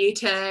ready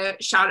to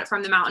shout it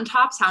from the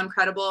mountaintops how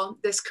incredible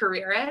this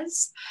career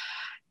is.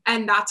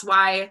 And that's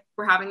why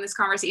we're having this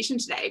conversation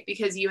today,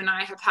 because you and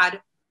I have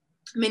had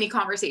many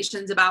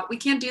conversations about we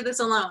can't do this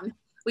alone.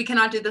 We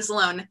cannot do this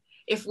alone.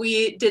 If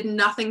we did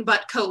nothing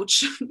but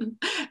coach,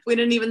 if we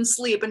didn't even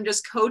sleep and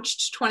just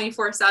coached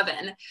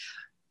 24/7,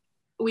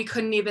 we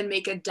couldn't even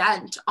make a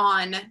dent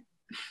on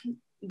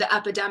the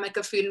epidemic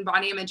of food and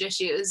body image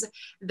issues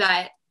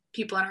that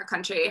people in our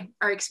country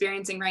are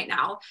experiencing right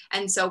now.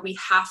 And so we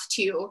have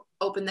to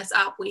open this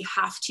up. We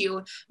have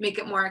to make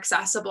it more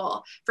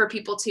accessible for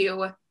people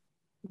to,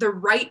 the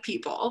right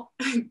people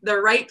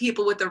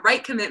with the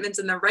right commitments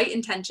and the right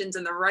intentions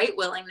and the right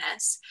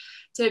willingness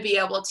to be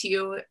able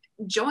to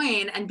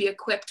join and be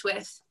equipped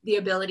with the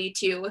ability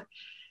to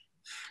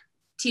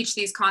teach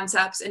these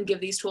concepts and give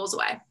these tools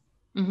away.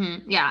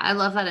 Mm-hmm. Yeah, I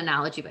love that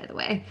analogy, by the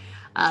way,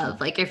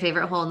 of like your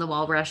favorite hole in the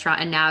wall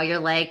restaurant. And now you're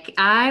like,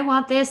 I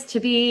want this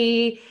to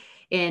be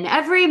in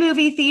every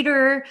movie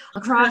theater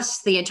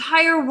across the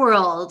entire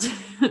world,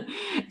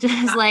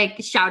 just like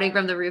shouting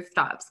from the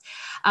rooftops.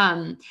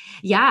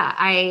 Yeah,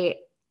 I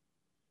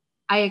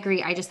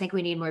agree. I just think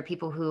we need more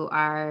people who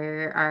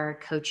are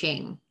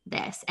coaching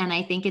this. And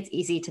I think it's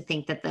easy to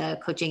think that the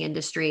coaching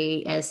industry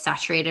is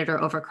saturated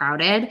or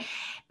overcrowded,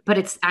 but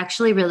it's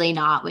actually really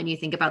not when you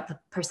think about the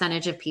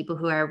percentage of people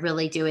who are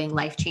really doing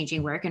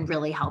life-changing work and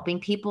really helping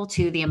people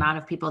to the amount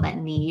of people that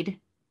need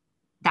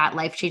that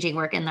life-changing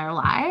work in their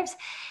lives.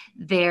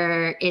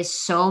 There is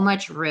so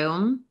much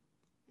room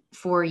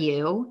for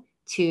you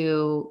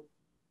to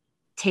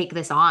take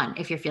this on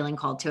if you're feeling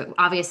called to it.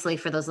 Obviously,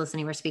 for those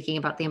listening, we're speaking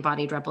about the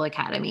Embodied Rebel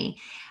Academy.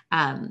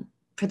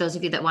 For those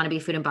of you that want to be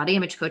food and body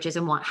image coaches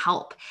and want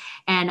help.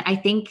 And I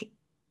think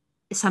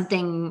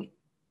something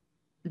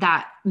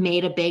that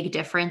made a big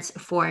difference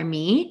for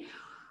me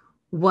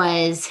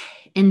was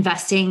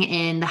investing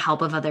in the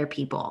help of other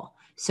people.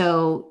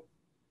 So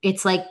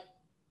it's like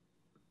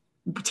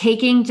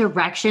taking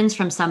directions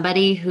from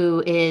somebody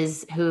who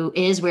is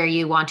where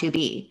you want to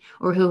be,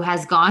 or who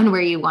has gone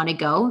where you want to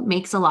go,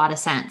 makes a lot of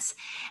sense.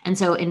 And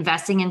so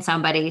investing in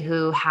somebody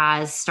who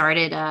has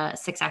started a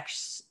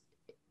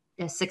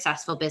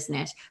successful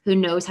business, who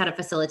knows how to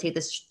facilitate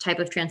this type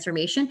of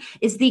transformation,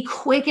 is the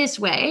quickest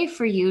way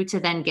for you to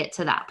then get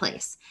to that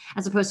place,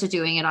 as opposed to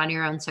doing it on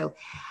your own. So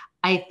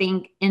I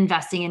think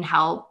investing in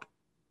help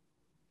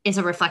is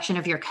a reflection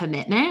of your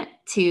commitment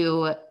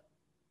to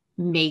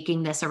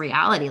making this a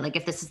reality. Like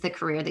if this is the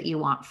career that you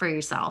want for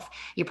yourself,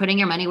 you're putting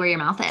your money where your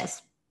mouth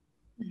is,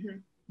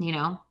 you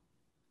know?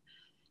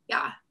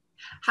 Yeah.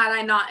 Had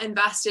I not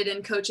invested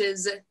in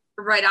coaches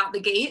right out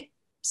the gate,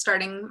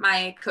 starting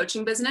my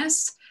coaching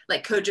business,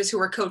 like coaches who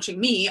were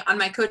coaching me on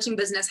my coaching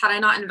business, had I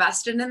not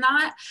invested in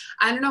that,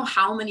 I don't know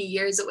how many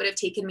years it would have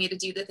taken me to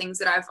do the things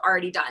that I've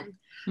already done.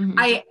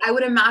 I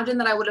would imagine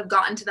that I would have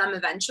gotten to them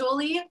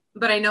eventually,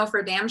 but I know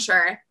for damn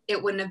sure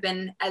it wouldn't have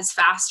been as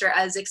fast or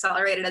as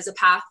accelerated as a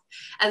path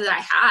as I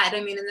had.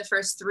 I mean, in the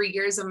first 3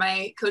 years of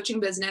my coaching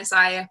business,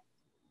 I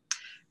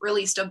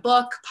released a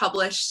book,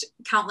 published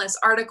countless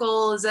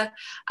articles,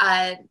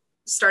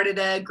 started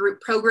a group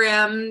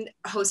program,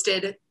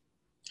 hosted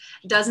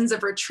dozens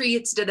of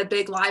retreats, did a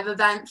big live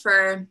event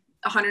for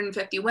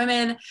 150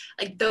 women.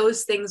 Like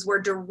those things were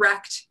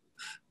direct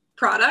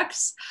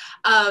products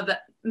of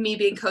me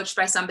being coached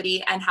by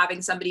somebody and having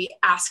somebody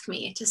ask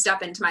me to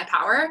step into my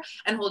power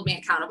and hold me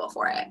accountable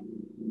for it.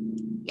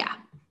 Yeah.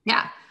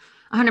 Yeah.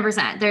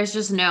 100%. There's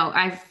just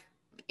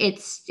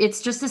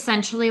it's just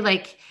essentially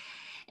like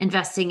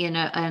investing in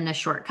a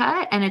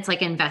shortcut, and it's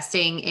like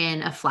investing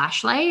in a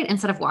flashlight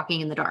instead of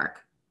walking in the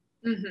dark.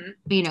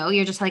 You know,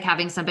 you're just like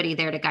having somebody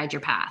there to guide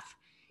your path,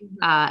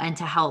 and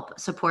to help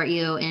support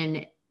you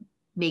in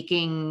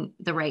making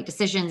the right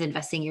decisions,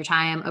 investing your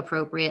time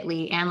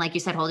appropriately. And like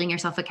you said, holding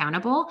yourself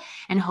accountable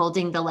and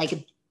holding the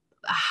like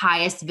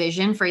highest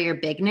vision for your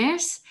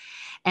bigness,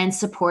 and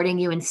supporting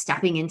you and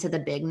stepping into the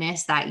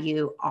bigness that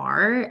you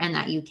are and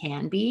that you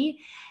can be.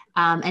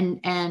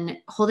 And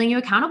holding you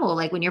accountable,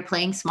 like when you're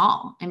playing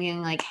small, I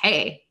mean, like,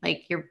 hey,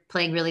 like you're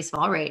playing really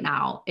small right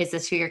now. Is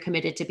this who you're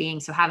committed to being?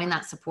 So having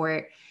that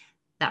support,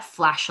 that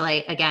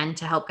flashlight again,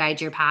 to help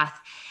guide your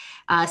path.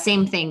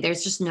 Same thing.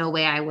 There's just no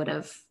way I would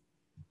have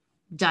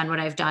done what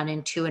I've done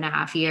in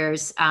 2.5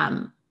 years,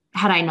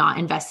 had I not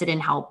invested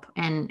in help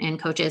and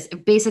coaches,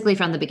 basically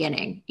from the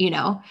beginning. You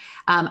know,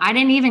 I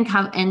didn't even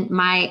come, and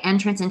my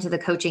entrance into the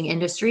coaching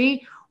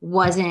industry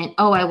wasn't,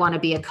 oh, I want to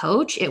be a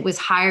coach. It was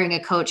hiring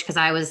a coach because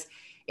I was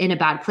in a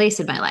bad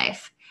place in my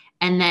life.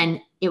 And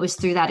then it was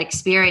through that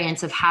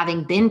experience of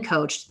having been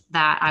coached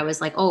that I was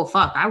like, oh,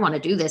 fuck, I want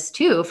to do this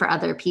too for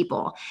other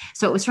people.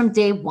 So it was from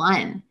day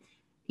one.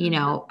 You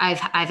know,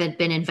 I've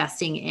been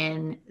investing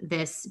in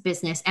this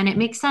business, and it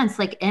makes sense.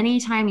 Like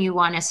anytime you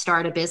want to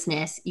start a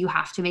business, you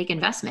have to make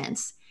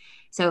investments.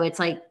 So it's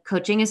like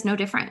coaching is no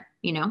different,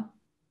 you know?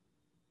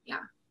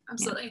 Yeah,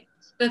 absolutely.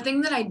 The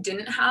thing that I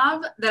didn't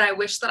have that I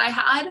wish that I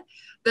had,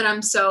 that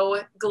I'm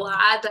so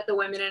glad that the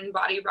Women in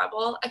Body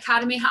Rebel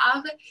Academy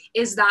have,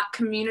 is that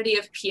community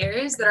of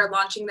peers that are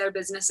launching their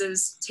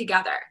businesses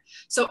together.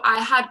 So I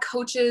had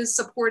coaches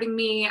supporting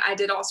me. I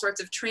did all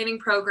sorts of training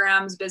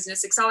programs,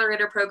 business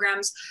accelerator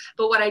programs.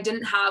 But what I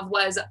didn't have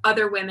was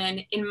other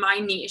women in my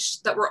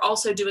niche that were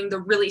also doing the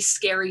really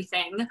scary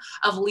thing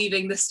of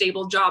leaving the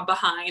stable job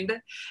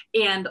behind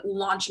and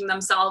launching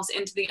themselves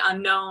into the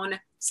unknown,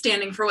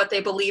 standing for what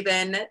they believe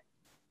in,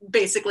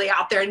 basically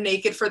out there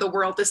naked for the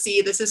world to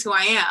see, this is who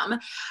I am.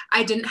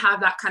 I didn't have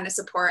that kind of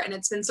support. And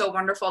it's been so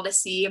wonderful to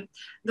see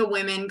the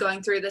women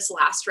going through this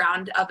last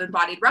round of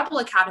Embodied Rebel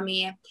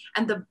Academy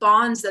and the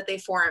bonds that they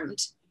formed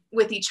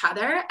with each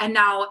other. And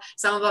now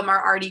some of them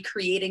are already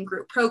creating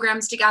group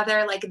programs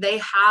together. Like they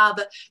have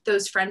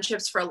those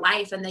friendships for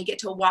life and they get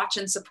to watch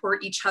and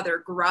support each other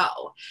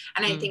grow.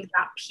 And I think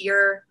that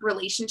peer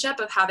relationship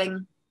of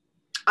having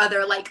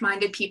other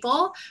like-minded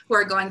people who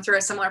are going through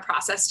a similar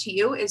process to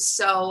you is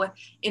so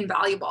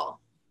invaluable.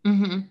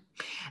 Mm-hmm.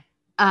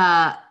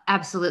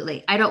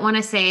 Absolutely. I don't want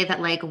to say that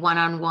like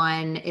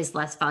one-on-one is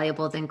less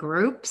valuable than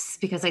groups,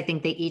 because I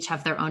think they each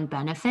have their own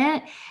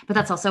benefit, but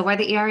that's also why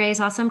the ERA is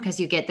awesome,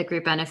 because you get the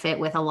group benefit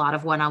with a lot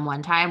of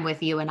one-on-one time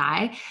with you and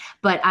I.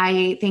 But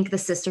I think the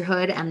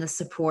sisterhood and the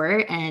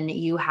support and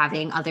you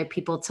having other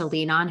people to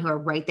lean on who are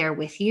right there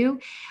with you,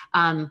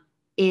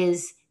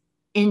 is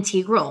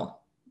integral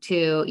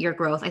to your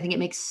growth. I think it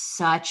makes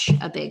such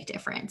a big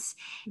difference.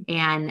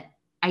 And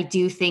I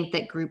do think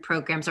that group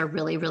programs are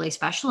really, really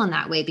special in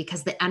that way,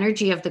 because the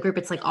energy of the group,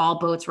 it's like all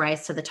boats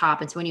rise to the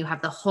top. And so when you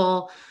have the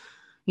whole,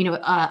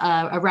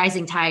 a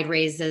rising tide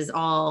raises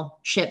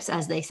all ships,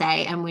 as they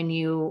say. And when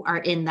you are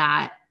in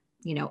that,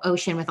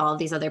 ocean with all of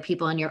these other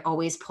people and you're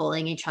always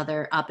pulling each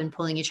other up and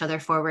pulling each other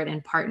forward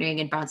and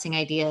partnering and bouncing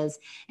ideas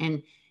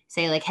and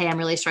say like, hey, I'm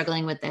really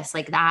struggling with this,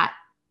 like that.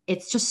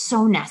 It's just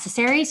so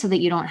necessary so that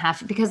you don't have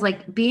to, because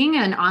like being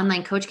an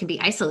online coach can be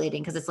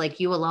isolating because it's like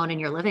you alone in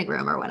your living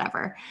room or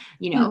whatever,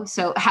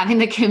 so having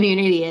the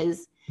community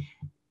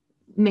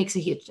makes a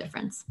huge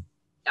difference.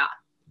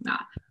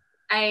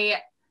 Yeah.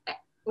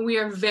 We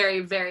are very,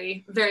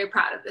 very, very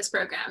proud of this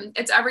program.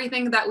 It's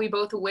everything that we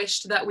both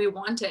wished that we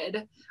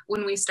wanted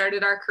when we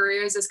started our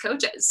careers as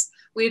coaches.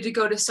 We had to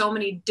go to so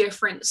many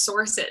different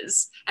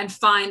sources and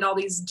find all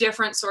these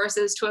different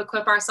sources to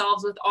equip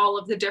ourselves with all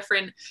of the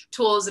different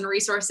tools and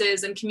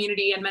resources and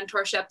community and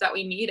mentorship that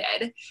we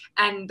needed.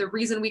 And the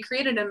reason we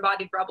created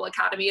Embodied Rebel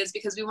Academy is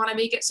because we want to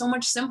make it so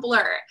much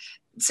simpler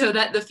so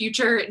that the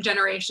future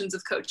generations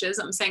of coaches,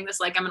 I'm saying this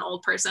like I'm an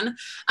old person,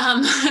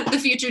 the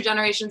future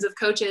generations of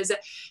coaches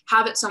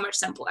have it so much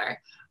simpler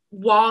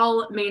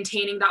while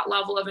maintaining that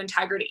level of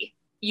integrity.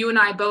 You and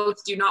I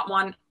both do not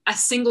want a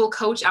single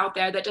coach out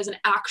there that doesn't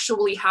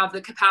actually have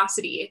the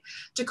capacity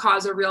to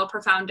cause a real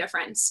profound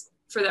difference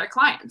for their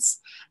clients.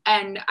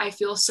 And I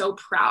feel so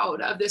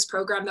proud of this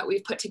program that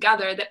we've put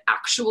together that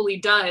actually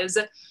does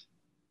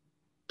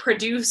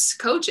produce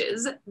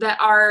coaches that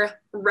are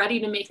ready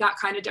to make that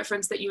kind of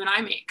difference that you and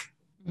I make.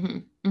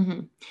 Mm-hmm. Mm-hmm.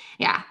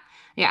 Yeah.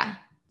 Yeah.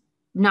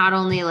 Not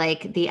only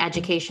like the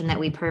education that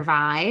we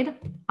provide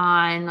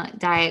on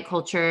diet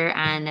culture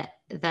and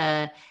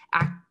the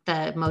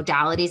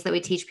modalities that we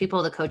teach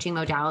people, the coaching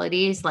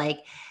modalities, like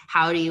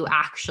how do you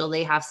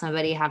actually have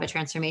somebody have a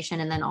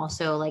transformation? And then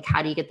also like,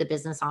 how do you get the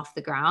business off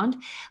the ground?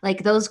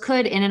 Like those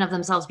could in and of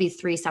themselves be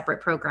 3 separate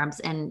programs.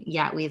 And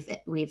yeah,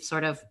 we've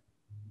sort of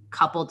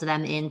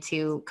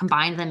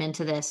combined them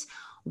into this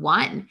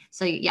one.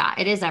 So yeah,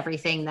 it is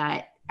everything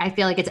that I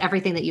feel like it's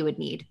everything that you would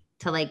need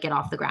to like get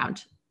off the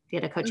ground,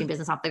 get a coaching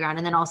business off the ground,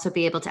 and then also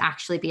be able to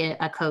actually be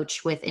a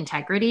coach with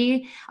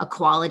integrity, a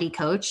quality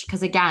coach.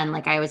 Cause again,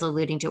 like I was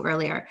alluding to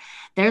earlier,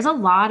 there's a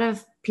lot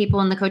of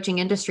people in the coaching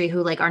industry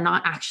who like are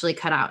not actually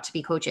cut out to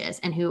be coaches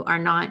and who are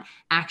not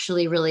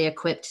actually really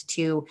equipped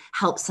to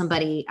help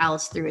somebody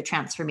else through a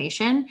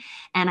transformation.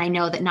 And I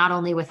know that not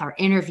only with our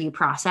interview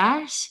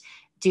process,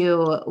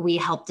 do we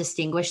help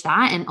distinguish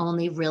that and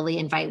only really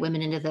invite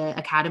women into the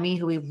academy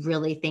who we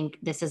really think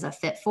this is a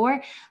fit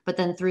for, but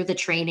then through the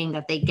training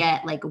that they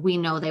get, like we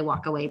know they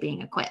walk away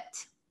being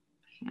equipped.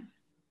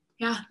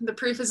 Yeah, the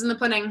proof is in the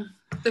pudding.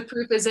 The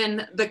proof is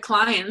in the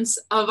clients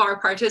of our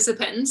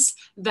participants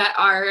that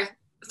are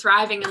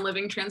thriving and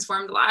living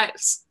transformed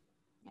lives.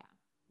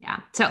 Yeah.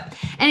 So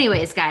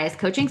anyways, guys,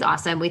 coaching's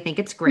awesome. We think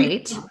it's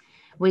great.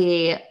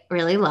 We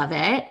really love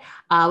it.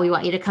 We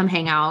want you to come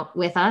hang out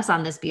with us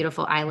on this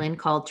beautiful island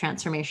called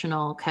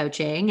Transformational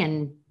Coaching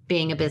and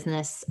being a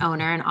business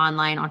owner and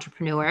online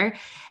entrepreneur.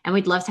 And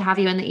we'd love to have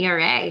you in the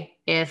ERA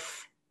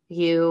if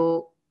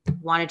you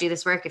want to do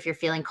this work, if you're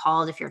feeling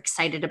called, if you're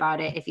excited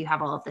about it, if you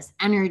have all of this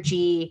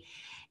energy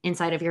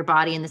inside of your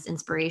body and this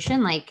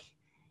inspiration, like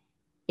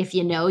if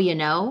you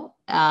know,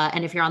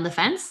 and if you're on the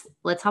fence,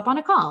 let's hop on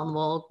a call and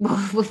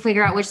we'll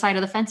figure out which side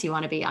of the fence you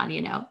want to be on,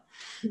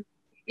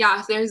 Yeah,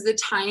 if there's the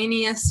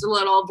tiniest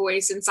little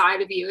voice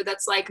inside of you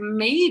that's like,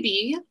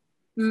 maybe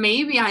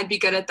I'd be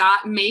good at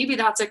that. Maybe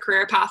that's a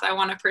career path I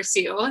want to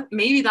pursue.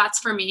 Maybe that's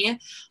for me.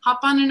 Hop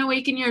on an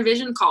Awaken Your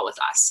Vision call with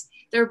us.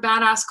 they're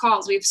badass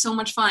calls. We have so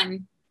much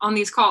fun on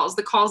these calls.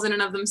 The calls in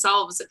and of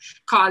themselves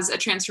cause a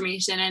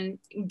transformation and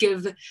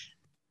give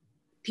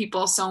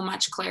people so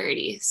much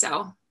clarity.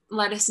 So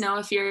let us know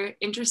if you're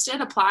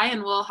interested, apply,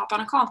 and we'll hop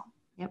on a call.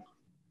 Yep.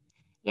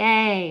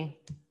 Yay.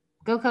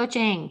 Go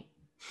coaching.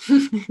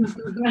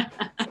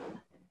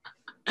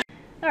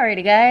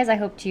 Alrighty, guys. I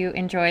hope you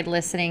enjoyed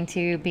listening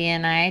to B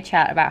and I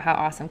chat about how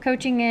awesome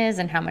coaching is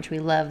and how much we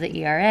love the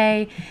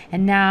ERA.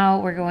 And now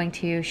we're going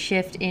to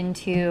shift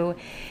into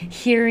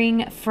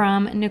hearing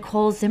from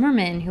Nicole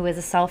Zimmerman, who is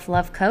a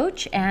self-love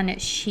coach, and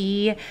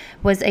she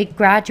is a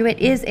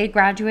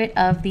graduate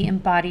of the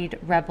Embodied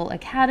Rebel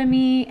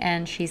Academy,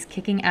 and she's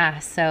kicking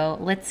ass. So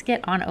let's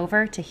get on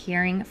over to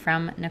hearing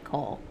from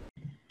Nicole.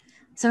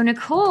 So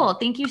Nicole,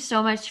 thank you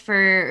so much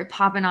for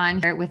popping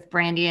on here with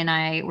Brandi and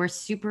I. We're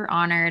super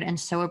honored and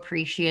so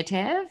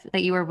appreciative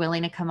that you were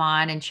willing to come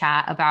on and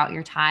chat about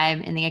your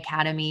time in the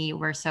Academy.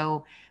 We're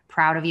so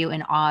proud of you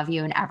and awe of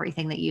you and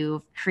everything that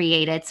you've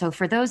created. So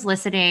for those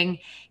listening,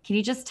 can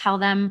you just tell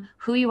them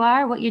who you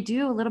are, what you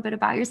do, a little bit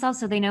about yourself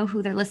so they know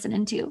who they're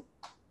listening to?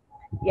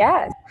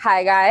 Yes.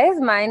 Hi, guys.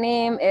 My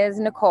name is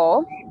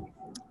Nicole.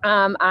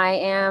 I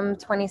am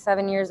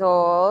 27 years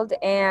old,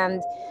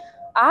 and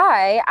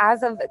I,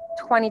 as of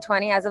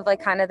 2020, as of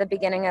like kind of the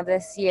beginning of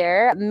this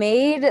year,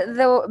 made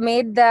the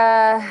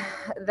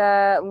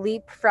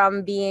leap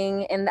from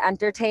being in the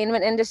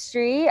entertainment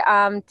industry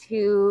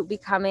to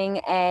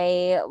becoming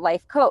a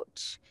life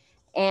coach.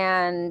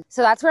 And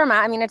so that's where I'm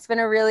at. I mean, it's been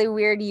a really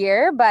weird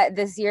year, but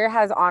this year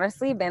has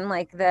honestly been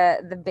like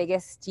the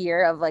biggest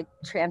year of like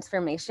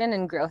transformation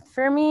and growth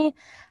for me.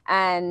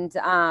 And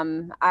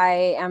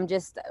I am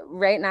just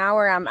right now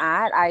where I'm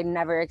at. I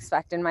never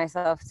expected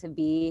myself to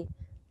be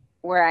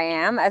where I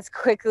am as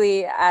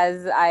quickly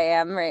as I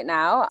am right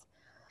now.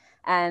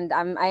 And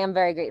I am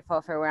very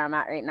grateful for where I'm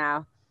at right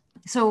now.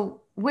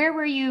 So where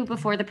were you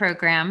before the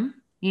program,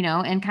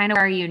 and kind of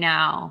where are you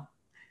now?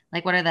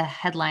 Like, what are the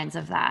headlines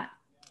of that?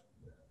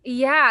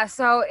 Yeah,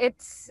 so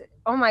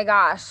oh my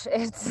gosh,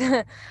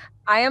 I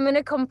am in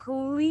a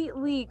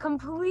completely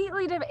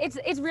different,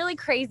 it's really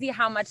crazy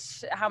how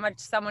much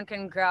someone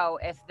can grow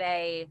if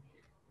they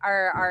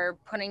are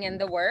putting in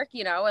the work,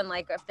 and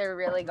like if they're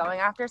really going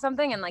after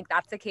something. And like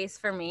that's the case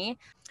for me.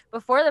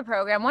 Before the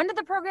program, when did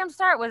the program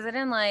start? Was it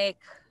in like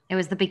It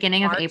was the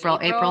beginning March, of April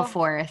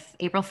 4th.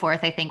 April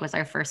 4th, I think, was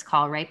our first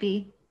call, right,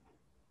 B?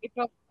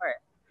 April 4th.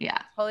 Yeah.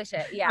 Holy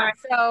shit. Yeah.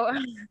 So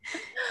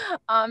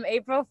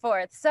April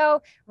 4th.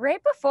 So right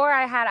before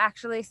I had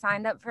actually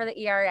signed up for the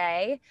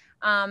ERA,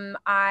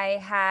 I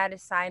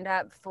had signed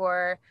up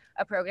for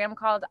a program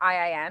called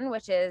IIN,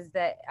 which is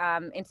the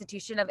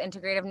Institution of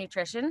Integrative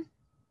Nutrition.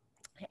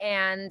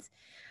 And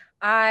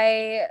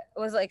I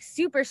was like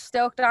super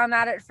stoked on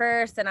that at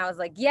first. And I was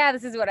like, yeah,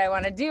 this is what I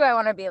want to do. I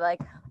want to be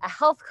like a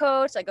health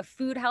coach, like a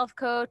food health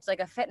coach, like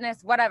a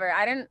fitness, whatever.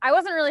 I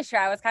wasn't really sure.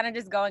 I was kind of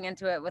just going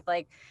into it with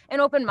like an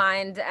open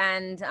mind.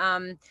 And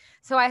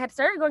so I had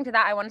started going to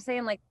that, I want to say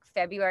in like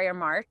February or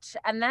March.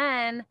 And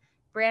then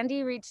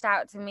Brandi reached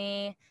out to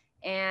me,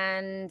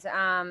 and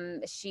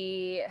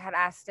she had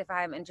asked if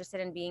I'm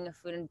interested in being a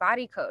food and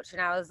body coach.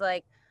 And I was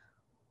like,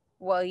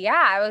 well,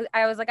 yeah,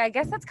 I was like, I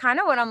guess that's kind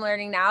of what I'm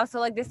learning now. So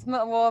like this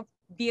will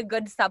be a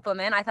good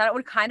supplement. I thought it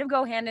would kind of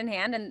go hand in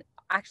hand. And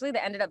actually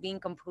that ended up being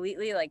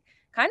completely like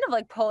kind of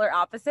like polar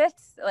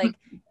opposites, like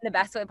in the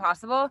best way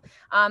possible.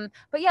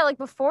 But yeah, like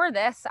before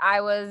this, I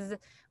was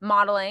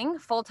modeling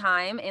full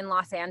time in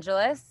Los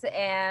Angeles,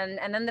 and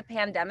then the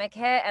pandemic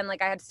hit, and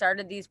like I had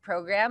started these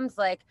programs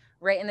like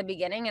right in the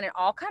beginning, and it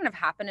all kind of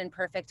happened in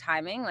perfect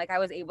timing. Like I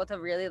was able to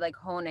really like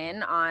hone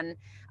in on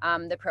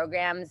the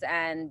programs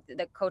and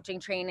the coaching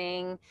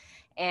training,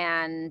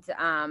 and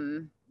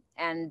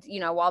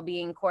while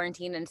being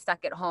quarantined and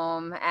stuck at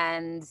home.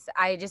 And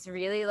I just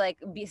really like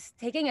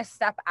taking a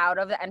step out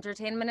of the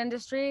entertainment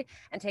industry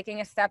and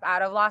taking a step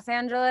out of Los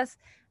Angeles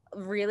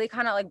really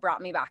kind of like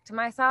brought me back to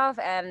myself,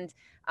 and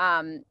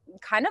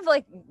kind of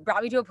like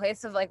brought me to a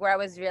place of like where I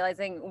was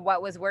realizing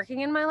what was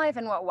working in my life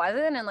and what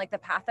wasn't, and like the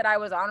path that I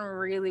was on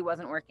really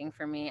wasn't working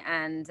for me.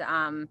 And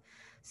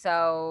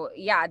so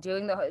yeah,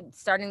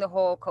 starting the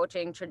whole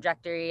coaching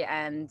trajectory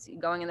and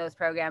going in those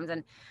programs.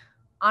 And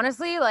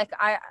honestly, like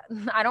I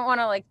don't want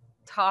to like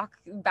talk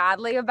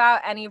badly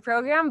about any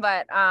program,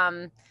 but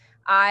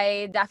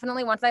I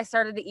definitely, once I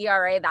started the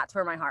ERA, that's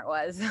where my heart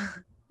was.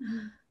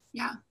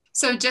 Yeah.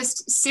 So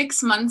just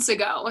 6 months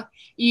ago,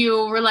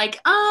 you were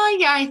like, oh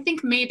yeah, I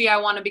think maybe I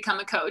want to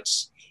become a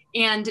coach.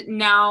 And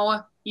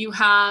now you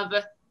have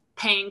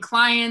paying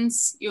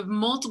clients, you have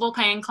multiple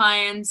paying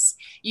clients,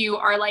 you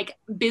are like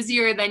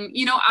busier than,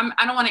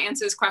 I don't want to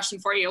answer this question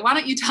for you. Why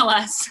don't you tell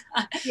us?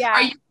 Yeah.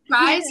 Are you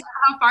surprised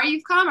how far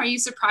you've come? Are you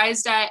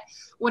surprised at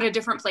what a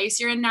different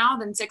place you're in now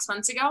than 6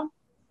 months ago?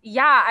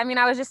 Yeah. I mean,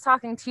 I was just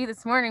talking to you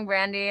this morning,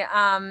 Brandi.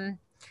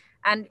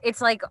 And it's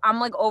like, I'm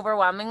like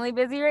overwhelmingly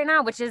busy right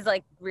now, which is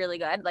like really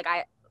good. Like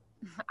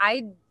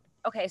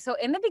okay. So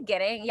in the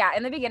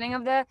beginning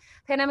of the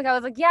pandemic, I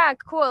was like, yeah,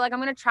 cool. Like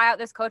I'm going to try out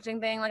this coaching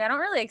thing. Like, I don't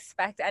really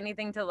expect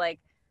anything to like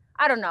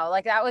I don't know,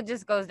 like that would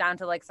just goes down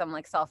to like some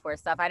like self-worth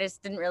stuff. I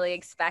just didn't really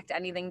expect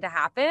anything to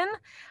happen.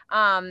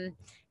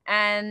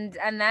 And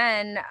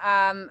then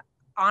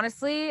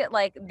honestly,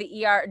 like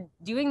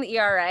doing the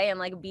ERA and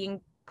like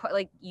being put,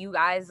 like you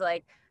guys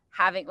like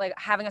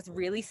having us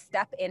really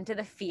step into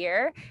the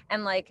fear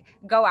and like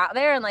go out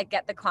there and like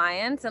get the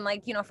clients and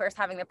like, you know, first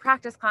having the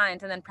practice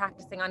clients and then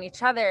practicing on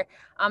each other.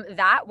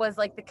 That was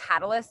like the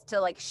catalyst to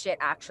like shit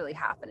actually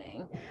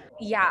happening.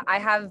 Yeah, I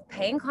have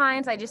paying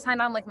clients. I just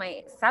signed on like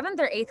my 7th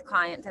or 8th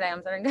client today.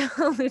 I'm starting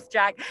to lose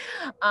track.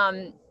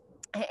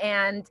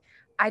 And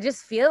I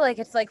just feel like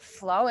it's like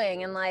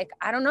flowing, and like,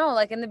 I don't know,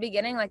 like in the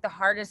beginning, like the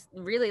hardest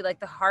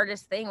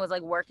thing was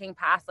like working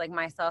past like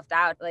my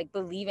self-doubt, like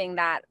believing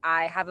that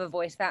I have a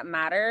voice that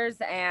matters,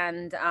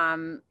 and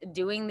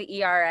doing the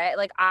ERA.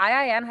 Like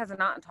IIN has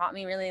not taught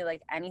me really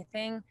like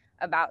anything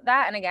about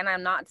that. And again,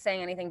 I'm not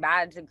saying anything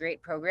bad. It's a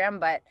great program,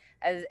 but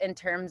as in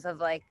terms of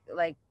like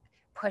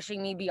pushing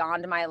me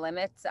beyond my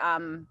limits,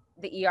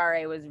 the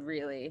ERA was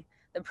really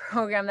the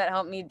program that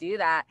helped me do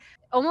that.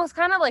 Almost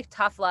kind of like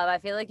tough love. I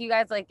feel like you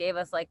guys like gave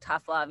us like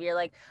tough love. You're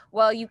like,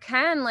 well, you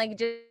can like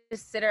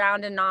just sit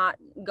around and not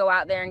go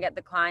out there and get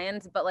the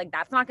clients, but like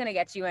that's not going to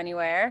get you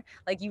anywhere.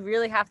 Like you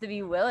really have to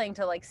be willing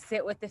to like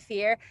sit with the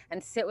fear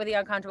and sit with the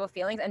uncomfortable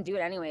feelings and do it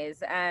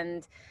anyways.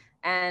 And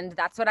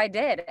that's what I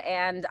did.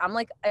 And I'm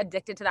like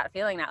addicted to that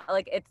feeling now.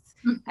 Like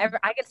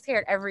I get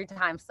scared every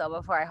time still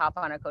before I hop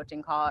on a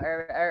coaching call,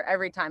 or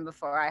every time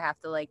before I have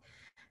to like,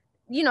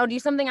 you know, do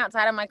something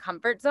outside of my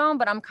comfort zone,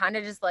 but I'm kind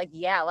of just like,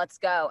 yeah, let's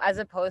go. As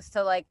opposed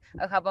to like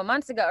a couple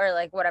months ago, or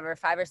like whatever,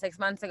 5 or 6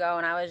 months ago.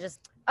 And I was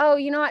just, oh,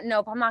 you know what?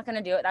 Nope, I'm not going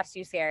to do it. That's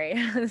too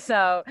scary.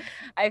 So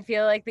I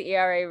feel like the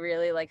ERA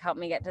really like helped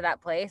me get to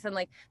that place. And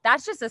like,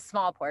 that's just a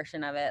small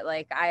portion of it.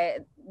 Like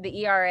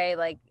the ERA,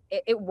 like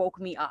it woke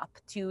me up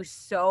to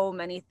so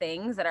many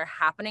things that are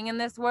happening in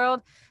this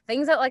world,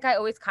 things that like I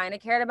always kind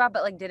of cared about,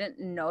 but like didn't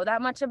know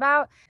that much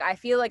about. I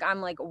feel like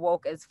I'm like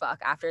woke as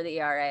fuck after the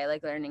ERA,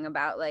 like learning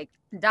about like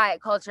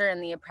diet culture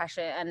and the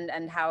oppression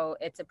and how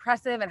it's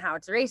oppressive and how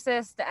it's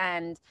racist,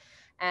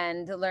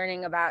 and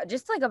learning about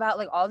just like about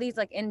like all these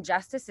like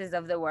injustices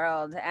of the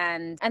world,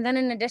 and then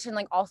in addition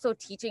like also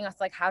teaching us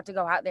like how to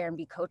go out there and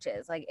be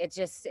coaches. Like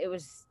it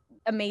was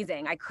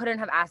amazing. I couldn't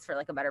have asked for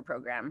like a better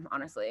program,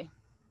 honestly.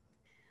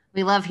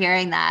 We love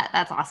hearing that.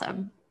 That's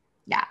awesome.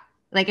 Yeah.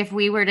 Like if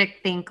we were to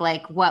think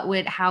like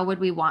how would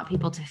we want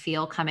people to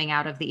feel coming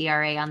out of the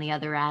ERA on the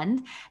other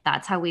end?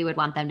 That's how we would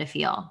want them to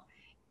feel,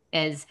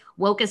 is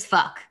woke as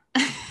fuck.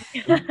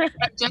 I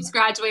just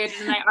graduated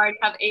and I already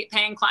have 8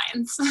 paying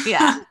clients.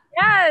 Yeah.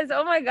 Yes.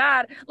 Oh my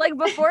God. Like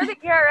before the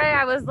ERA,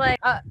 I was like,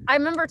 I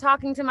remember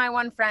talking to my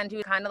one friend who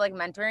was kind of like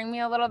mentoring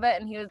me a little bit.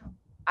 And he was,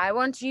 I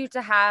want you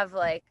to have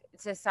like,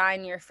 to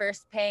sign your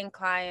first paying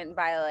client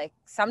by like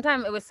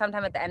sometime at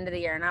the end of the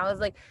year. And I was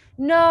like,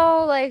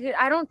 no, like,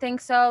 I don't think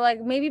so.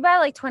 Like maybe by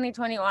like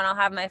 2021, I'll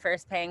have my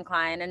first paying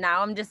client. And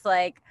now I'm just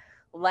like,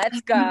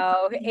 let's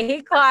go.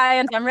 8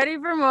 clients. I'm ready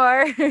for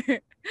more.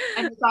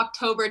 And it's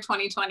October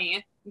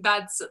 2020.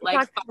 That's like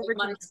 5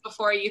 months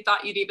before you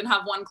thought you'd even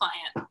have 1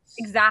 client.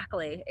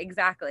 Exactly.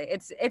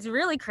 It's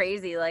really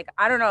crazy. Like,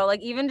 I don't know,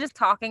 like even just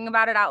talking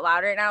about it out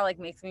loud right now, like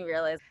makes me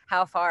realize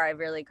how far I've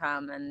really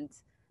come. And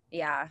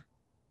yeah.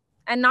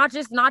 And not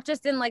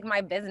just in like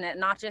my business,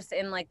 not just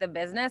in like the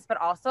business, but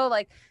also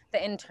like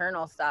the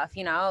internal stuff,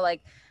 you know,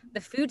 like the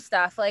food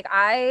stuff. Like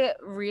I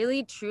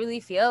really truly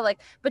feel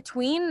like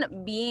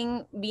between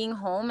being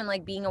home and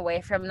like being away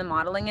from the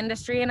modeling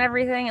industry and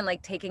everything, and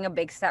like taking a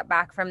big step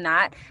back from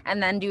that,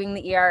 and then doing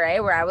the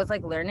ERA where I was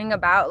like learning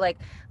about like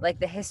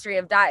the history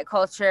of diet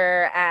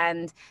culture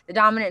and the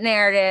dominant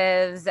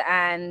narratives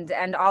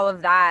and all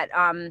of that,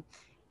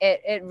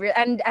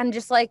 and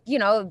just like, you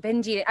know,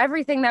 binge eating,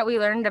 everything that we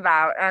learned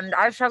about. And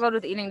I've struggled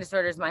with eating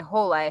disorders my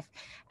whole life.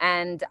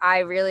 And I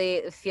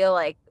really feel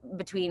like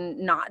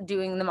between not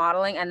doing the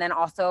modeling and then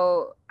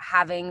also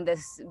having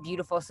this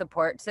beautiful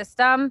support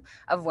system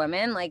of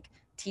women, like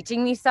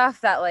teaching me stuff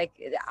that like,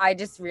 I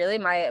just really,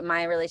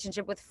 my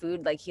relationship with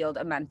food like healed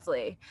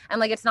immensely.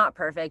 And like, it's not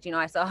perfect, you know,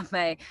 I still have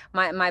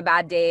my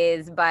bad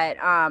days, but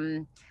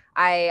I'm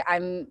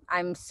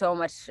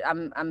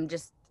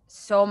just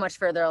so much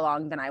further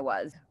along than I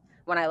was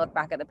when I look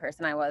back at the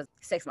person I was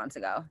 6 months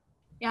ago.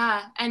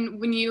 Yeah. And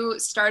when you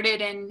started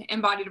in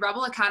Embodied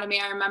Rebel Academy,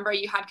 I remember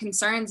you had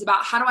concerns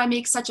about, how do I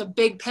make such a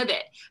big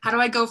pivot? How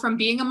do I go from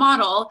being a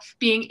model,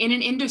 being in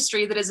an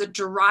industry that is a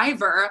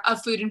driver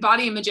of food and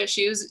body image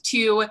issues,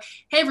 to,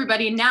 hey,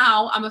 everybody,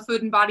 now I'm a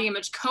food and body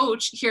image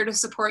coach here to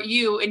support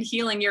you in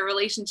healing your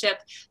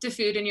relationship to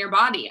food and your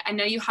body. I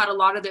know you had a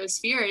lot of those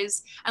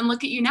fears, and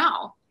look at you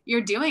now.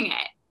 You're doing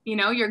it. You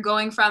know, you're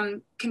going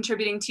from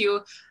contributing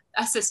to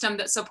a system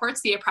that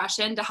supports the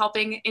oppression to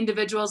helping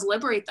individuals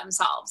liberate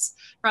themselves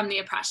from the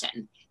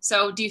oppression.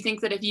 So do you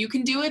think that if you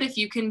can do it, if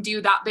you can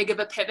do that big of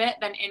a pivot,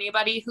 then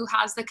anybody who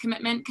has the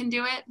commitment can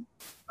do it?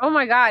 Oh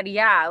my God.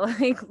 Yeah.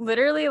 Like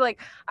literally,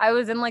 like I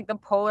was in like the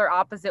polar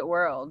opposite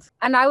world,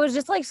 and I was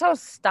just like so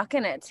stuck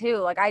in it too.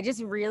 Like I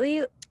just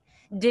really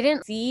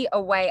didn't see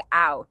a way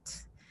out.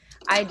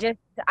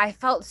 I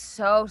felt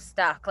so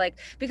stuck, like,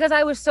 because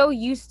I was so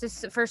used to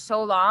for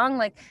so long,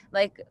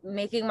 like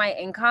making my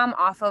income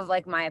off of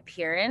like my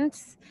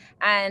appearance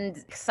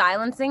and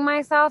silencing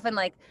myself and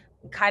like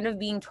kind of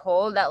being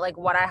told that like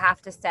what I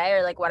have to say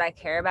or like what I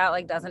care about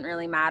like doesn't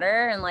really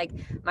matter and like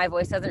my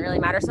voice doesn't really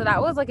matter. So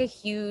that was like a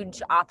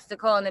huge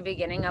obstacle in the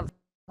beginning of the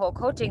whole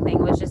coaching thing,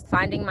 was just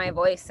finding my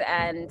voice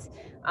and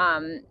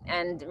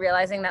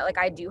realizing that like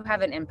I do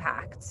have an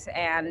impact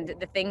and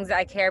the things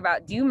I care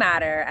about do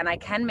matter and I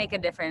can make a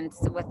difference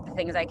with the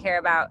things I care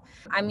about.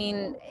 I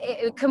mean,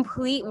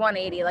 complete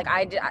 180. Like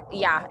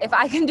yeah, if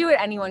I can do it,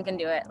 anyone can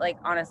do it. Like,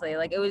 honestly,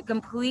 like it was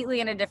completely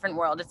in a different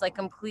world. It's like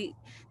complete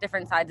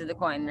different sides of the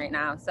coin right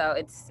now. So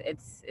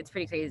it's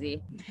pretty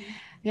crazy.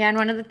 Yeah. And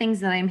one of the things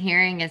that I'm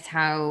hearing is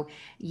how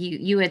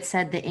you had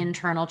said the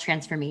internal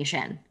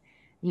transformation,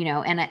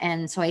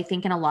 and so I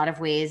think in a lot of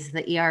ways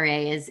the ERA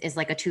is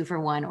like a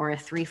 2-for-1 or a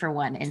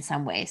 3-for-1 in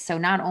some ways. So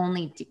not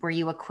only were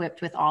you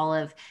equipped with all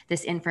of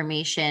this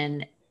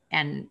information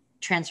and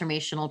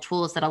transformational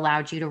tools that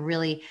allowed you to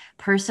really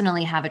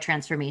personally have a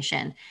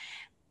transformation,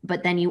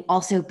 but then you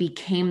also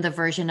became the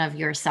version of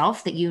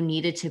yourself that you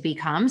needed to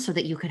become so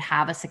that you could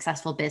have a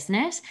successful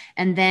business.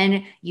 And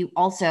then you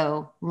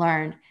also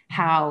learned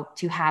how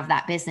to have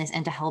that business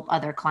and to help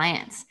other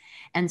clients.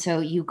 And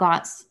so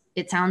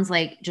it sounds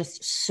like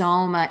just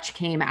so much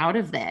came out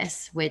of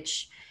this,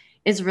 which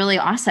is really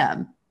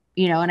awesome.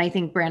 And I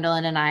think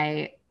Brandolyn and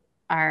I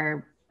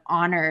are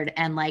honored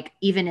and like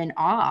even in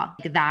awe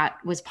that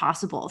was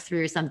possible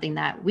through something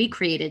that we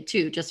created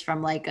too, just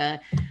from like a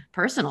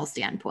personal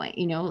standpoint,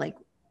 like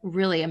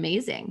really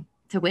amazing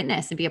to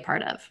witness and be a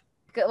part of.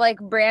 Like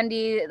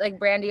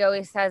Brandi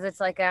always says, it's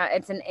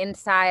an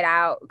inside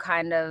out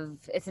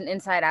it's an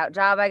inside out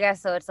job, I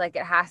guess. So it's like,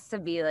 it has to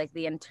be like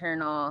the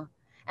internal.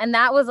 And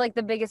that was like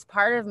the biggest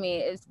part of me.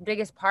 It's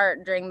biggest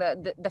part during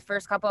the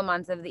first couple of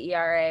months of the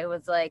ERA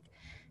was like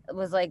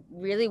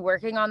really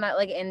working on that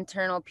like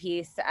internal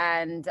piece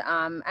and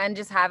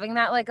just having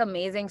that like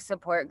amazing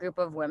support group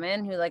of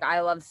women who like I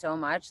love so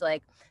much.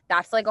 Like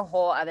that's like a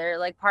whole other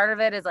like part of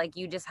it, is like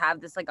you just have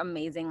this like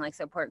amazing like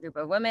support group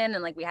of women.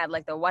 And like we had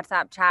like the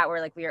WhatsApp chat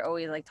where like we were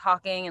always like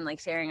talking and like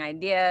sharing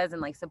ideas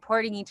and like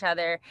supporting each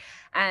other.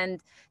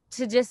 And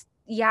to just,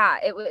 yeah,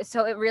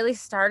 so it really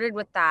started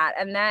with that.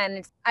 And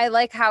then I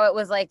like how it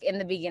was like in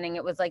the beginning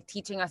it was like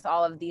teaching us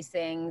all of these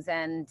things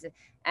and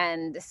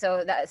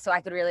so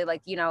I could really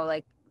like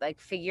like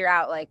figure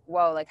out like,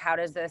 whoa, like how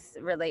does this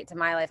relate to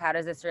my life, how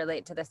does this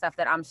relate to the stuff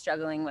that I'm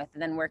struggling with,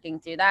 and then working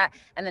through that.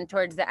 And then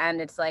towards the end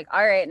it's like,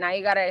 all right, now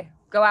you gotta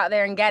go out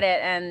there and get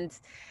it.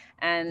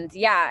 And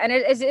yeah, and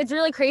it's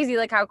really crazy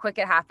like how quick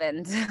it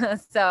happened.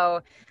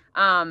 So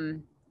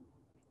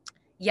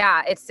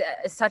yeah, it's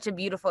such a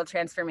beautiful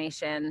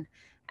transformation.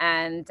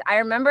 And I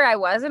remember I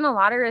was in a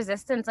lot of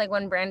resistance like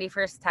when Brandi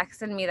first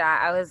texted me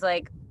that. I was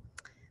like,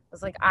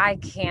 I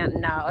can't,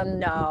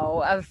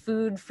 no, a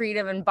food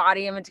freedom and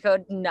body image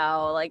code.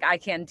 No, like I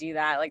can't do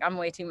that. Like I'm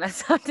way too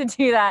messed up to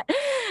do that.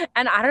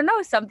 And I don't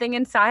know, something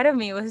inside of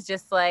me was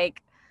just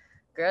like,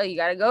 girl, you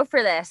got to go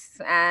for this.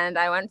 And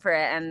I went for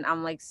it. And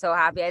I'm like, so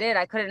happy I did.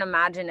 I couldn't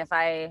imagine if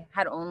I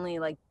had only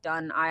like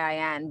done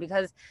IIN,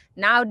 because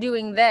now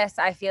doing this,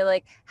 I feel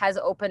like has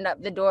opened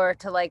up the door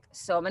to like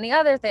so many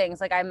other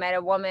things. Like I met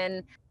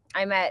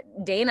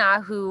Dana,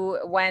 who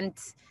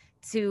went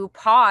to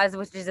Pause,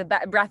 which is a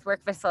breathwork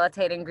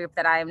facilitating group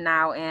that I'm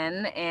now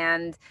in.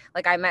 And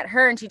like I met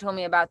her and she told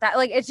me about that.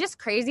 Like it's just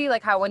crazy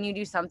like how when you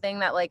do something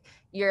that like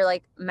you're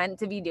like meant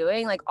to be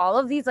doing, like all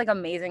of these like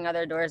amazing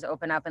other doors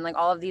open up and like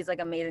all of these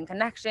like amazing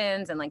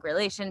connections and like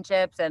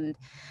relationships. And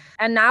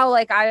now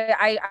like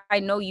I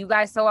know you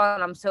guys so well,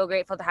 and I'm so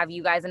grateful to have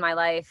you guys in my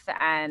life,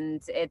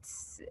 and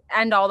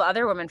all the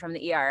other women from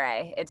the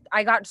ERA.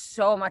 I got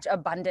so much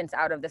abundance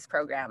out of this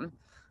program.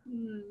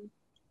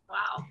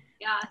 Wow.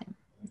 Yeah.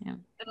 Yeah.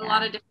 In a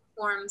lot of different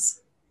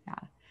forms.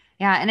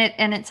 Yeah.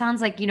 And it sounds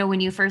like,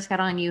 when you first got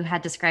on, you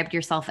had described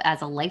yourself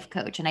as a life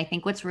coach. And I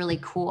think what's really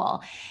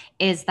cool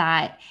is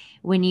that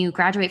when you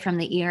graduate from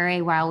the ERA,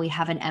 while we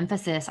have an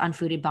emphasis on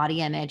food and body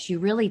image, you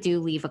really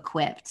do leave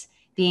equipped,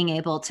 being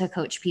able to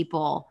coach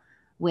people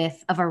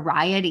with a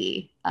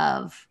variety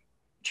of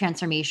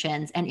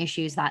transformations and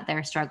issues that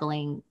they're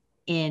struggling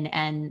in.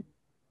 And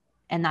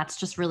that's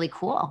just really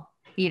cool,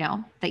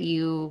 that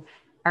you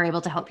are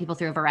able to help people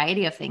through a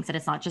variety of things, and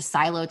it's not just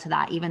siloed to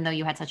that, even though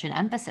you had such an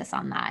emphasis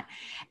on that.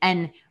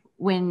 And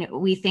when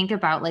we think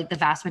about like the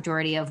vast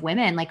majority of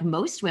women, like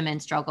most women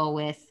struggle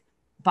with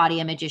body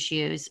image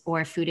issues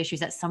or food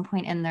issues at some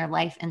point in their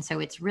life. And so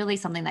it's really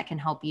something that can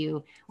help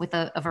you with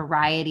a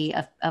variety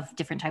of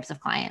different types of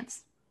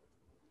clients.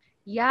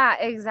 Yeah,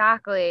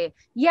 exactly.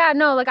 Yeah,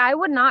 no, like I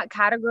would not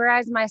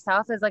categorize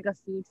myself as like a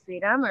food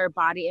freedom or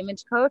body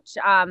image coach.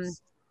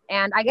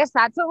 And I guess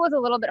that's what was a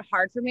little bit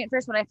hard for me at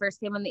first. When I first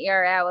came in the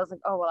ERA, I was like,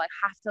 oh, well, I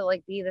have to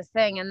like be this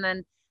thing. And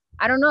then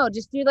I don't know,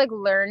 just through like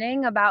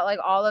learning about like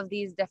all of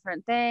these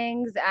different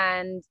things.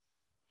 And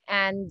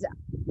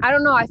I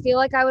don't know, I feel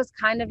like I was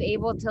kind of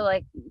able to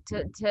like,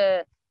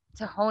 to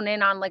hone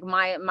in on like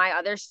my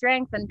other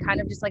strength and kind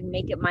of just like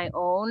make it my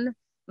own.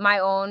 my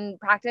own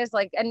practice,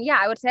 like, and yeah,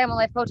 I would say I'm a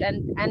life coach,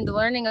 and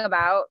learning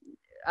about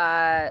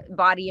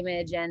body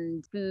image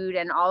and food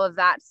and all of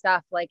that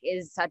stuff like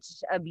is such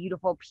a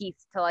beautiful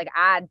piece to like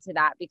add to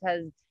that,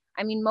 because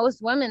I mean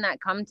most women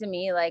that come to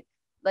me like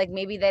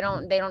maybe they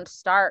don't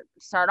start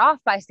off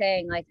by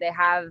saying like they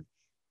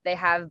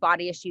have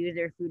body issues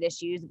or food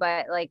issues,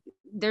 but like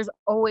there's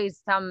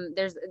always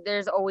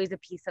always a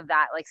piece of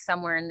that like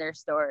somewhere in their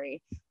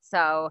story.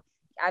 So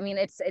I mean,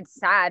 it's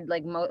sad.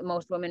 Like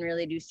most women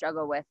really do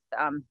struggle with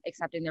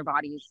accepting their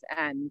bodies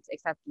and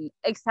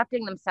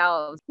accepting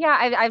themselves. Yeah,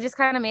 I've just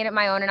kind of made it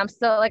my own, and I'm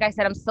still, like I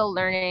said, I'm still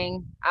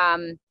learning.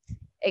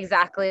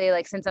 Exactly,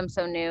 like since I'm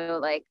so new,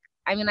 like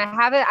I mean,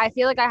 I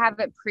feel like I have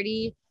a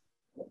pretty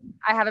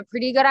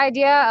good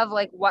idea of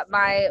like what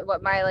my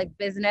like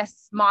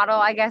business model,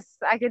 I guess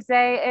I could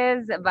say,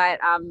 is, but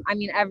I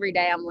mean every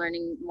day I'm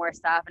learning more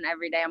stuff and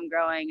every day I'm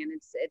growing, and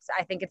it's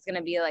I think it's going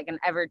to be like an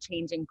ever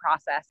changing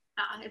process.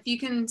 If you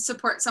can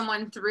support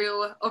someone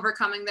through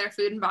overcoming their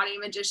food and body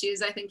image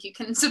issues, I think you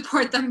can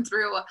support them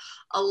through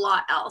a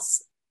lot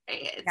else.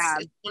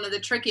 It's one of the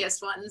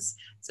trickiest ones.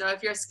 So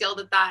if you're skilled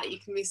at that, you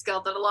can be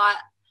skilled at a lot.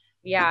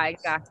 Yeah,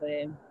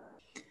 exactly.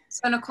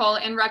 So Nicole,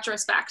 in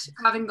retrospect,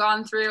 having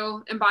gone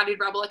through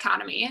Embodied Rebel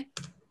Academy,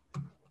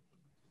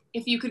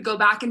 if you could go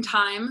back in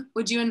time,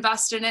 would you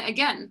invest in it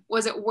again?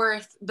 Was it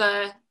worth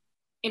the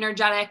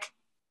energetic,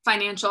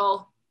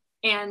 financial,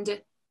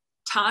 and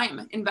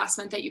time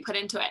investment that you put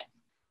into it?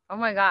 Oh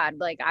my God.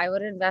 Like I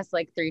would invest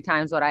like 3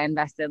 times what I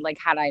invested, like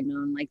had I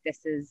known like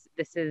this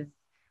is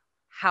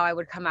how I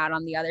would come out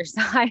on the other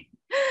side.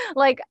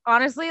 Like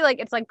honestly, like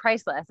it's like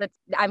priceless. It's,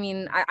 I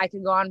mean, I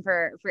could go on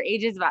for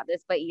ages about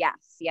this, but yes.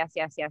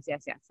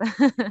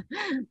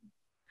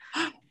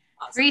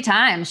 3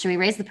 times. Should we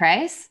raise the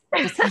price?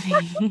 Just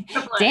kidding.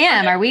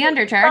 Damn, are we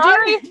undercharging?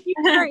 Sorry,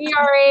 future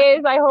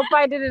ERAs. I hope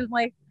I didn't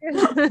like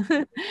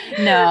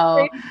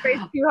no price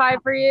too high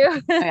for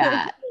you.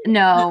 Yeah.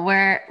 No,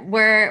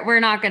 we're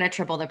not going to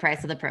triple the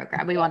price of the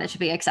program. We want it to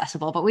be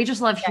accessible, but we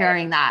just love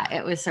hearing that.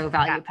 It was so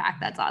value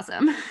packed. That's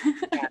awesome.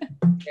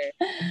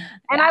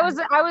 And I was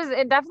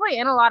definitely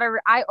in a lot of,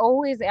 I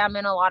always am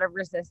in a lot of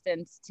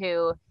resistance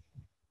to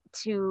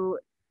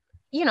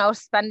you know,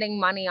 spending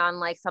money on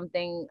like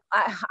something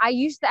I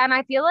used to, and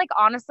I feel like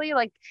honestly,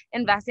 like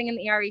investing in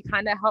the ERE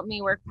kind of helped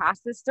me work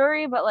past this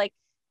story, but like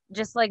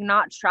just like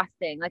not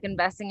trusting, like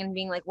investing and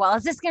being like, well,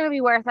 is this going to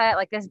be worth it?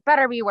 Like this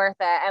better be worth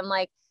it. And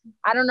like,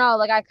 I don't know,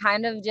 like I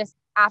kind of just,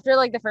 after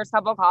like the first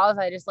couple of calls,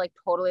 I just like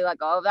totally let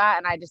go of that.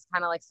 And I just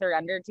kind of like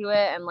surrendered to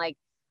it. And like,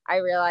 I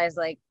realized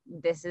like,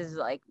 this is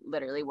like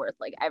literally worth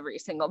like every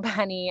single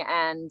penny.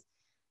 And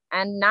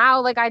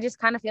now like I just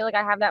kind of feel like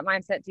I have that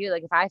mindset too.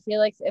 Like if I feel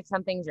like if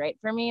something's right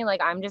for me, like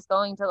I'm just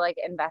going to like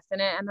invest in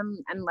it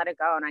and let it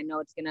go. And I know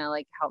it's gonna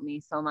like help me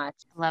so much.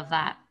 Love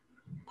that.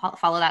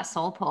 Follow that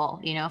soul pull,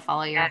 you know,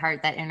 follow your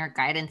heart, that inner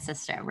guidance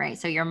system, right?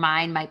 So your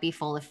mind might be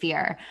full of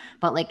fear,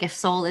 but like if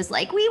soul is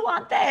like, we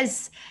want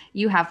this,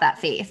 you have that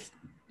faith,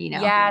 you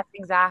know? Yes,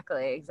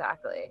 exactly.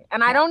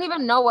 And I don't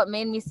even know what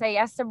made me say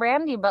yes to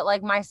Brandi, but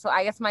like my soul,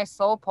 I guess my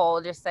soul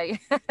pull just say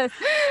yes.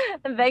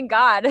 Thank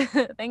God.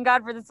 Thank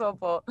God for the soul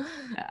pull.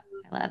 Yeah,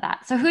 I love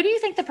that. So who do you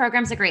think the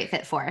program's a great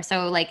fit for?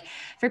 So like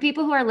for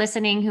people who are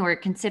listening, who are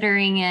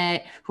considering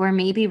it, who are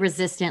maybe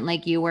resistant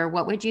like you were,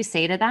 what would you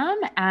say to them?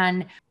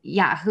 And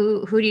yeah,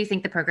 who do you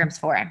think the program's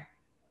for?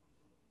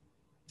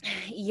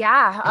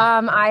 Yeah,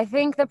 I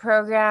think the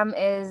program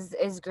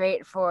is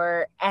great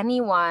for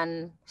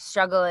anyone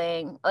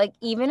struggling. Like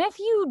even if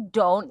you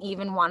don't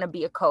even want to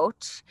be a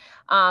coach,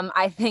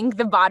 I think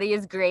the body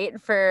is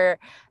great for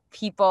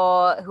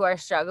people who are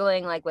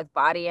struggling like with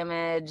body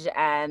image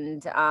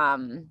and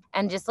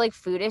just like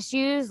food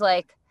issues.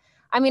 Like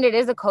I mean, it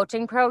is a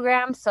coaching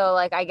program, so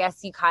like I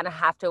guess you kind of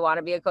have to want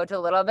to be a coach a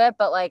little bit,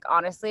 but like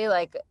honestly,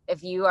 like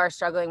if you are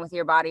struggling with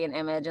your body and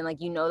image and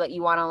like you know that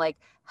you want to like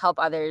help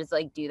others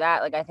like do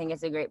that, like I think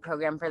it's a great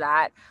program for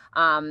that.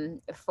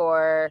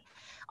 For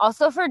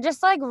also for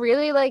just like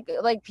really like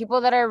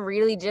people that are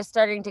really just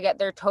starting to get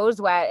their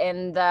toes wet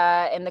in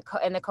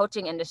the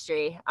coaching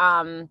industry.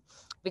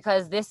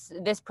 Because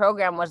this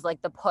program was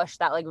like the push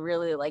that like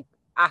really like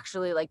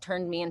actually like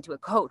turned me into a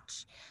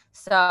coach.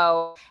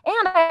 So,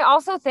 and I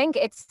also think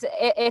it's,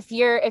 if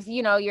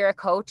you know, you're a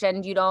coach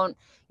and you don't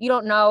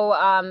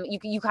know,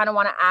 you kind of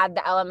want to add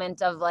the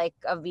element of like,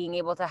 of being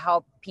able to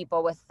help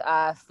people with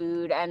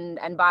food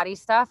and body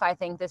stuff. I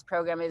think this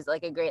program is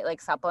like a great like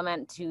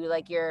supplement to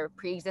like your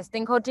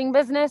pre-existing coaching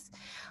business.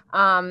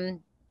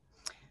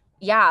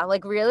 Yeah,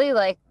 like really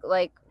like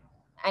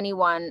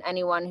anyone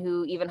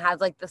who even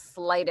has like the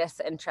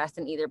slightest interest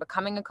in either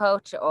becoming a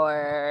coach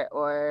or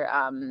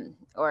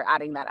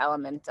adding that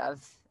element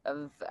of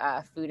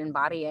food and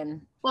body in.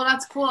 Well,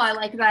 that's cool. I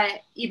like that.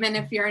 Even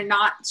if you're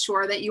not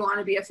sure that you want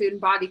to be a food and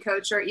body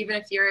coach, or even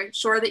if you're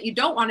sure that you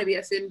don't want to be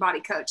a food and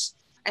body coach,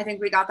 I think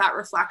we got that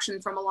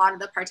reflection from a lot of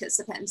the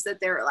participants that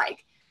they were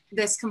like,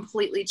 this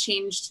completely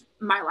changed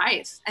my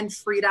life and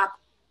freed up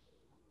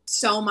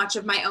so much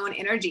of my own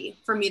energy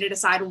for me to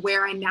decide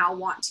where I now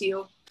want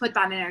to put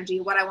that energy,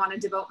 what I want to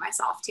devote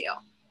myself to.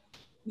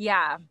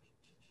 Yeah.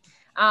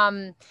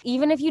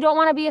 Even if you don't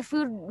want to be a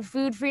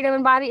food freedom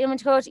and body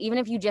image coach, even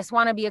if you just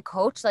want to be a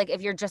coach, like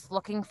if you're just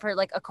looking for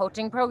like a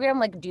coaching program,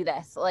 like do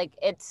this. Like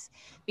it's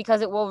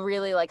because it will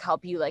really like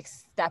help you like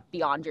step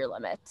beyond your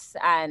limits.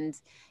 And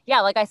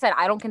yeah, like I said,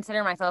 I don't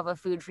consider myself a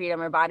food freedom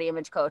or body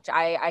image coach.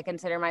 I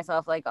consider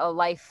myself like a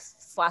life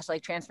 /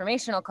 like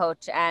transformational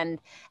coach, and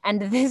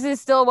this is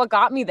still what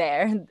got me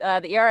there.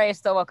 The ERA is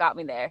still what got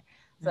me there.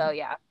 So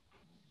yeah.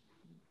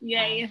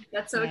 Yay.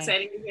 That's so Yay.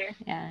 exciting to hear.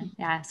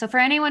 Yeah. So for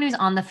anyone who's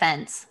on the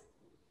fence,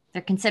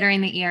 they're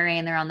considering the ERA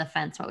and they're on the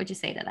fence, what would you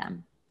say to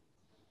them?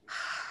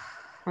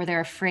 Or they're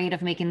afraid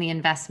of making the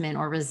investment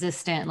or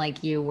resistant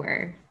like you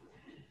were?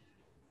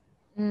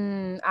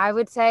 I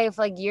would say if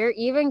like you're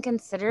even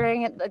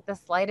considering it like the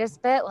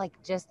slightest bit, like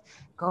just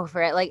go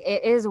for it. Like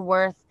it is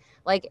worth,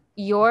 like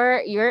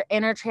your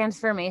inner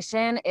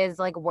transformation is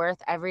like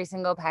worth every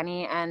single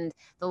penny, and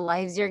the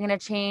lives you're gonna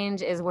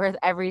change is worth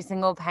every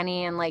single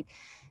penny. And like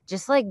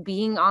just like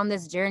being on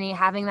this journey,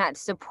 having that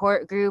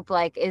support group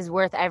like is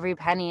worth every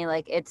penny.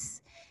 Like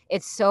it's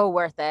so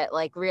worth it.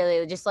 Like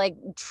really just like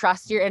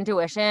trust your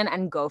intuition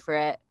and go for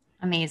it.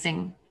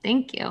 Amazing.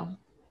 Thank you.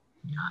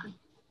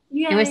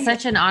 Yay. It was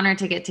such an honor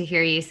to get to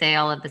hear you say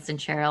all of this and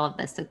share all of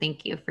this. So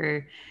thank you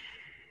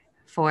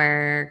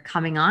for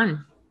coming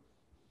on.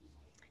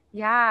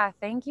 Yeah,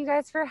 thank you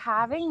guys for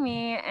having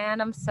me. And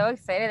I'm so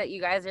excited that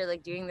you guys are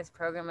like doing this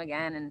program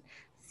again and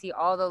see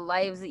all the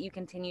lives that you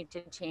continue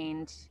to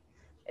change.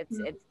 It's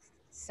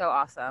so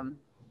awesome.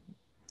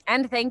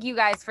 And thank you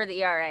guys for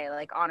the ERA.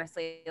 Like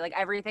honestly, like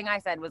everything I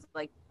said was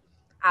like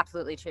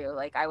absolutely true.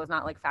 Like I was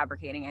not like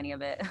fabricating any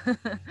of it.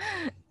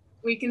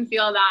 We can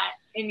feel that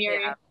in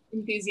your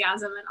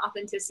enthusiasm and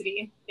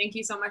authenticity. Thank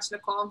you so much,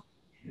 Nicole.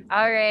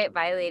 All right.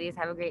 Bye, ladies.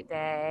 Have a great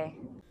day.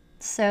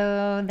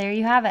 So there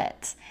you have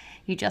it.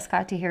 You just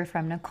got to hear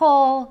from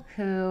Nicole,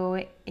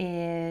 who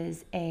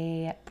is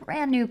a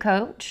brand new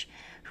coach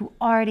who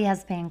already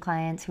has paying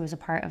clients, who was a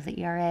part of the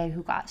ERA,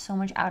 who got so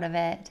much out of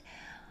it.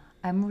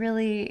 I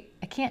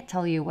can't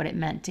tell you what it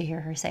meant to hear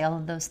her say all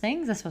of those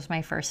things. This was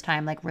my first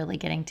time like really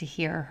getting to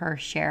hear her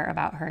share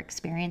about her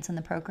experience in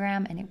the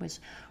program, and it was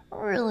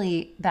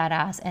really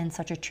badass and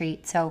such a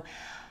treat. So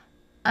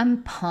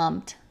I'm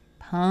pumped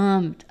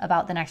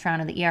about the next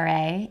round of the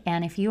ERA.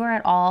 And if you are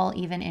at all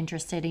even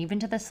interested, even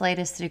to the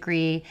slightest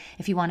degree,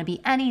 if you want to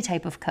be any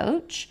type of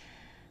coach,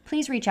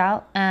 please reach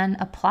out and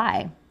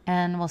apply.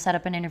 And we'll set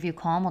up an interview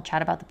call and we'll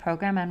chat about the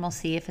program and we'll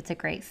see if it's a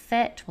great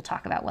fit. We'll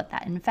talk about what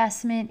that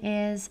investment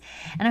is.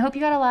 And I hope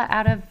you got a lot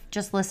out of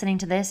just listening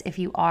to this if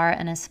you are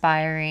an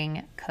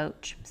aspiring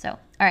coach. So, all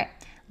right.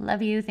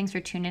 Love you. Thanks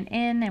for tuning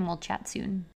in, and we'll chat soon.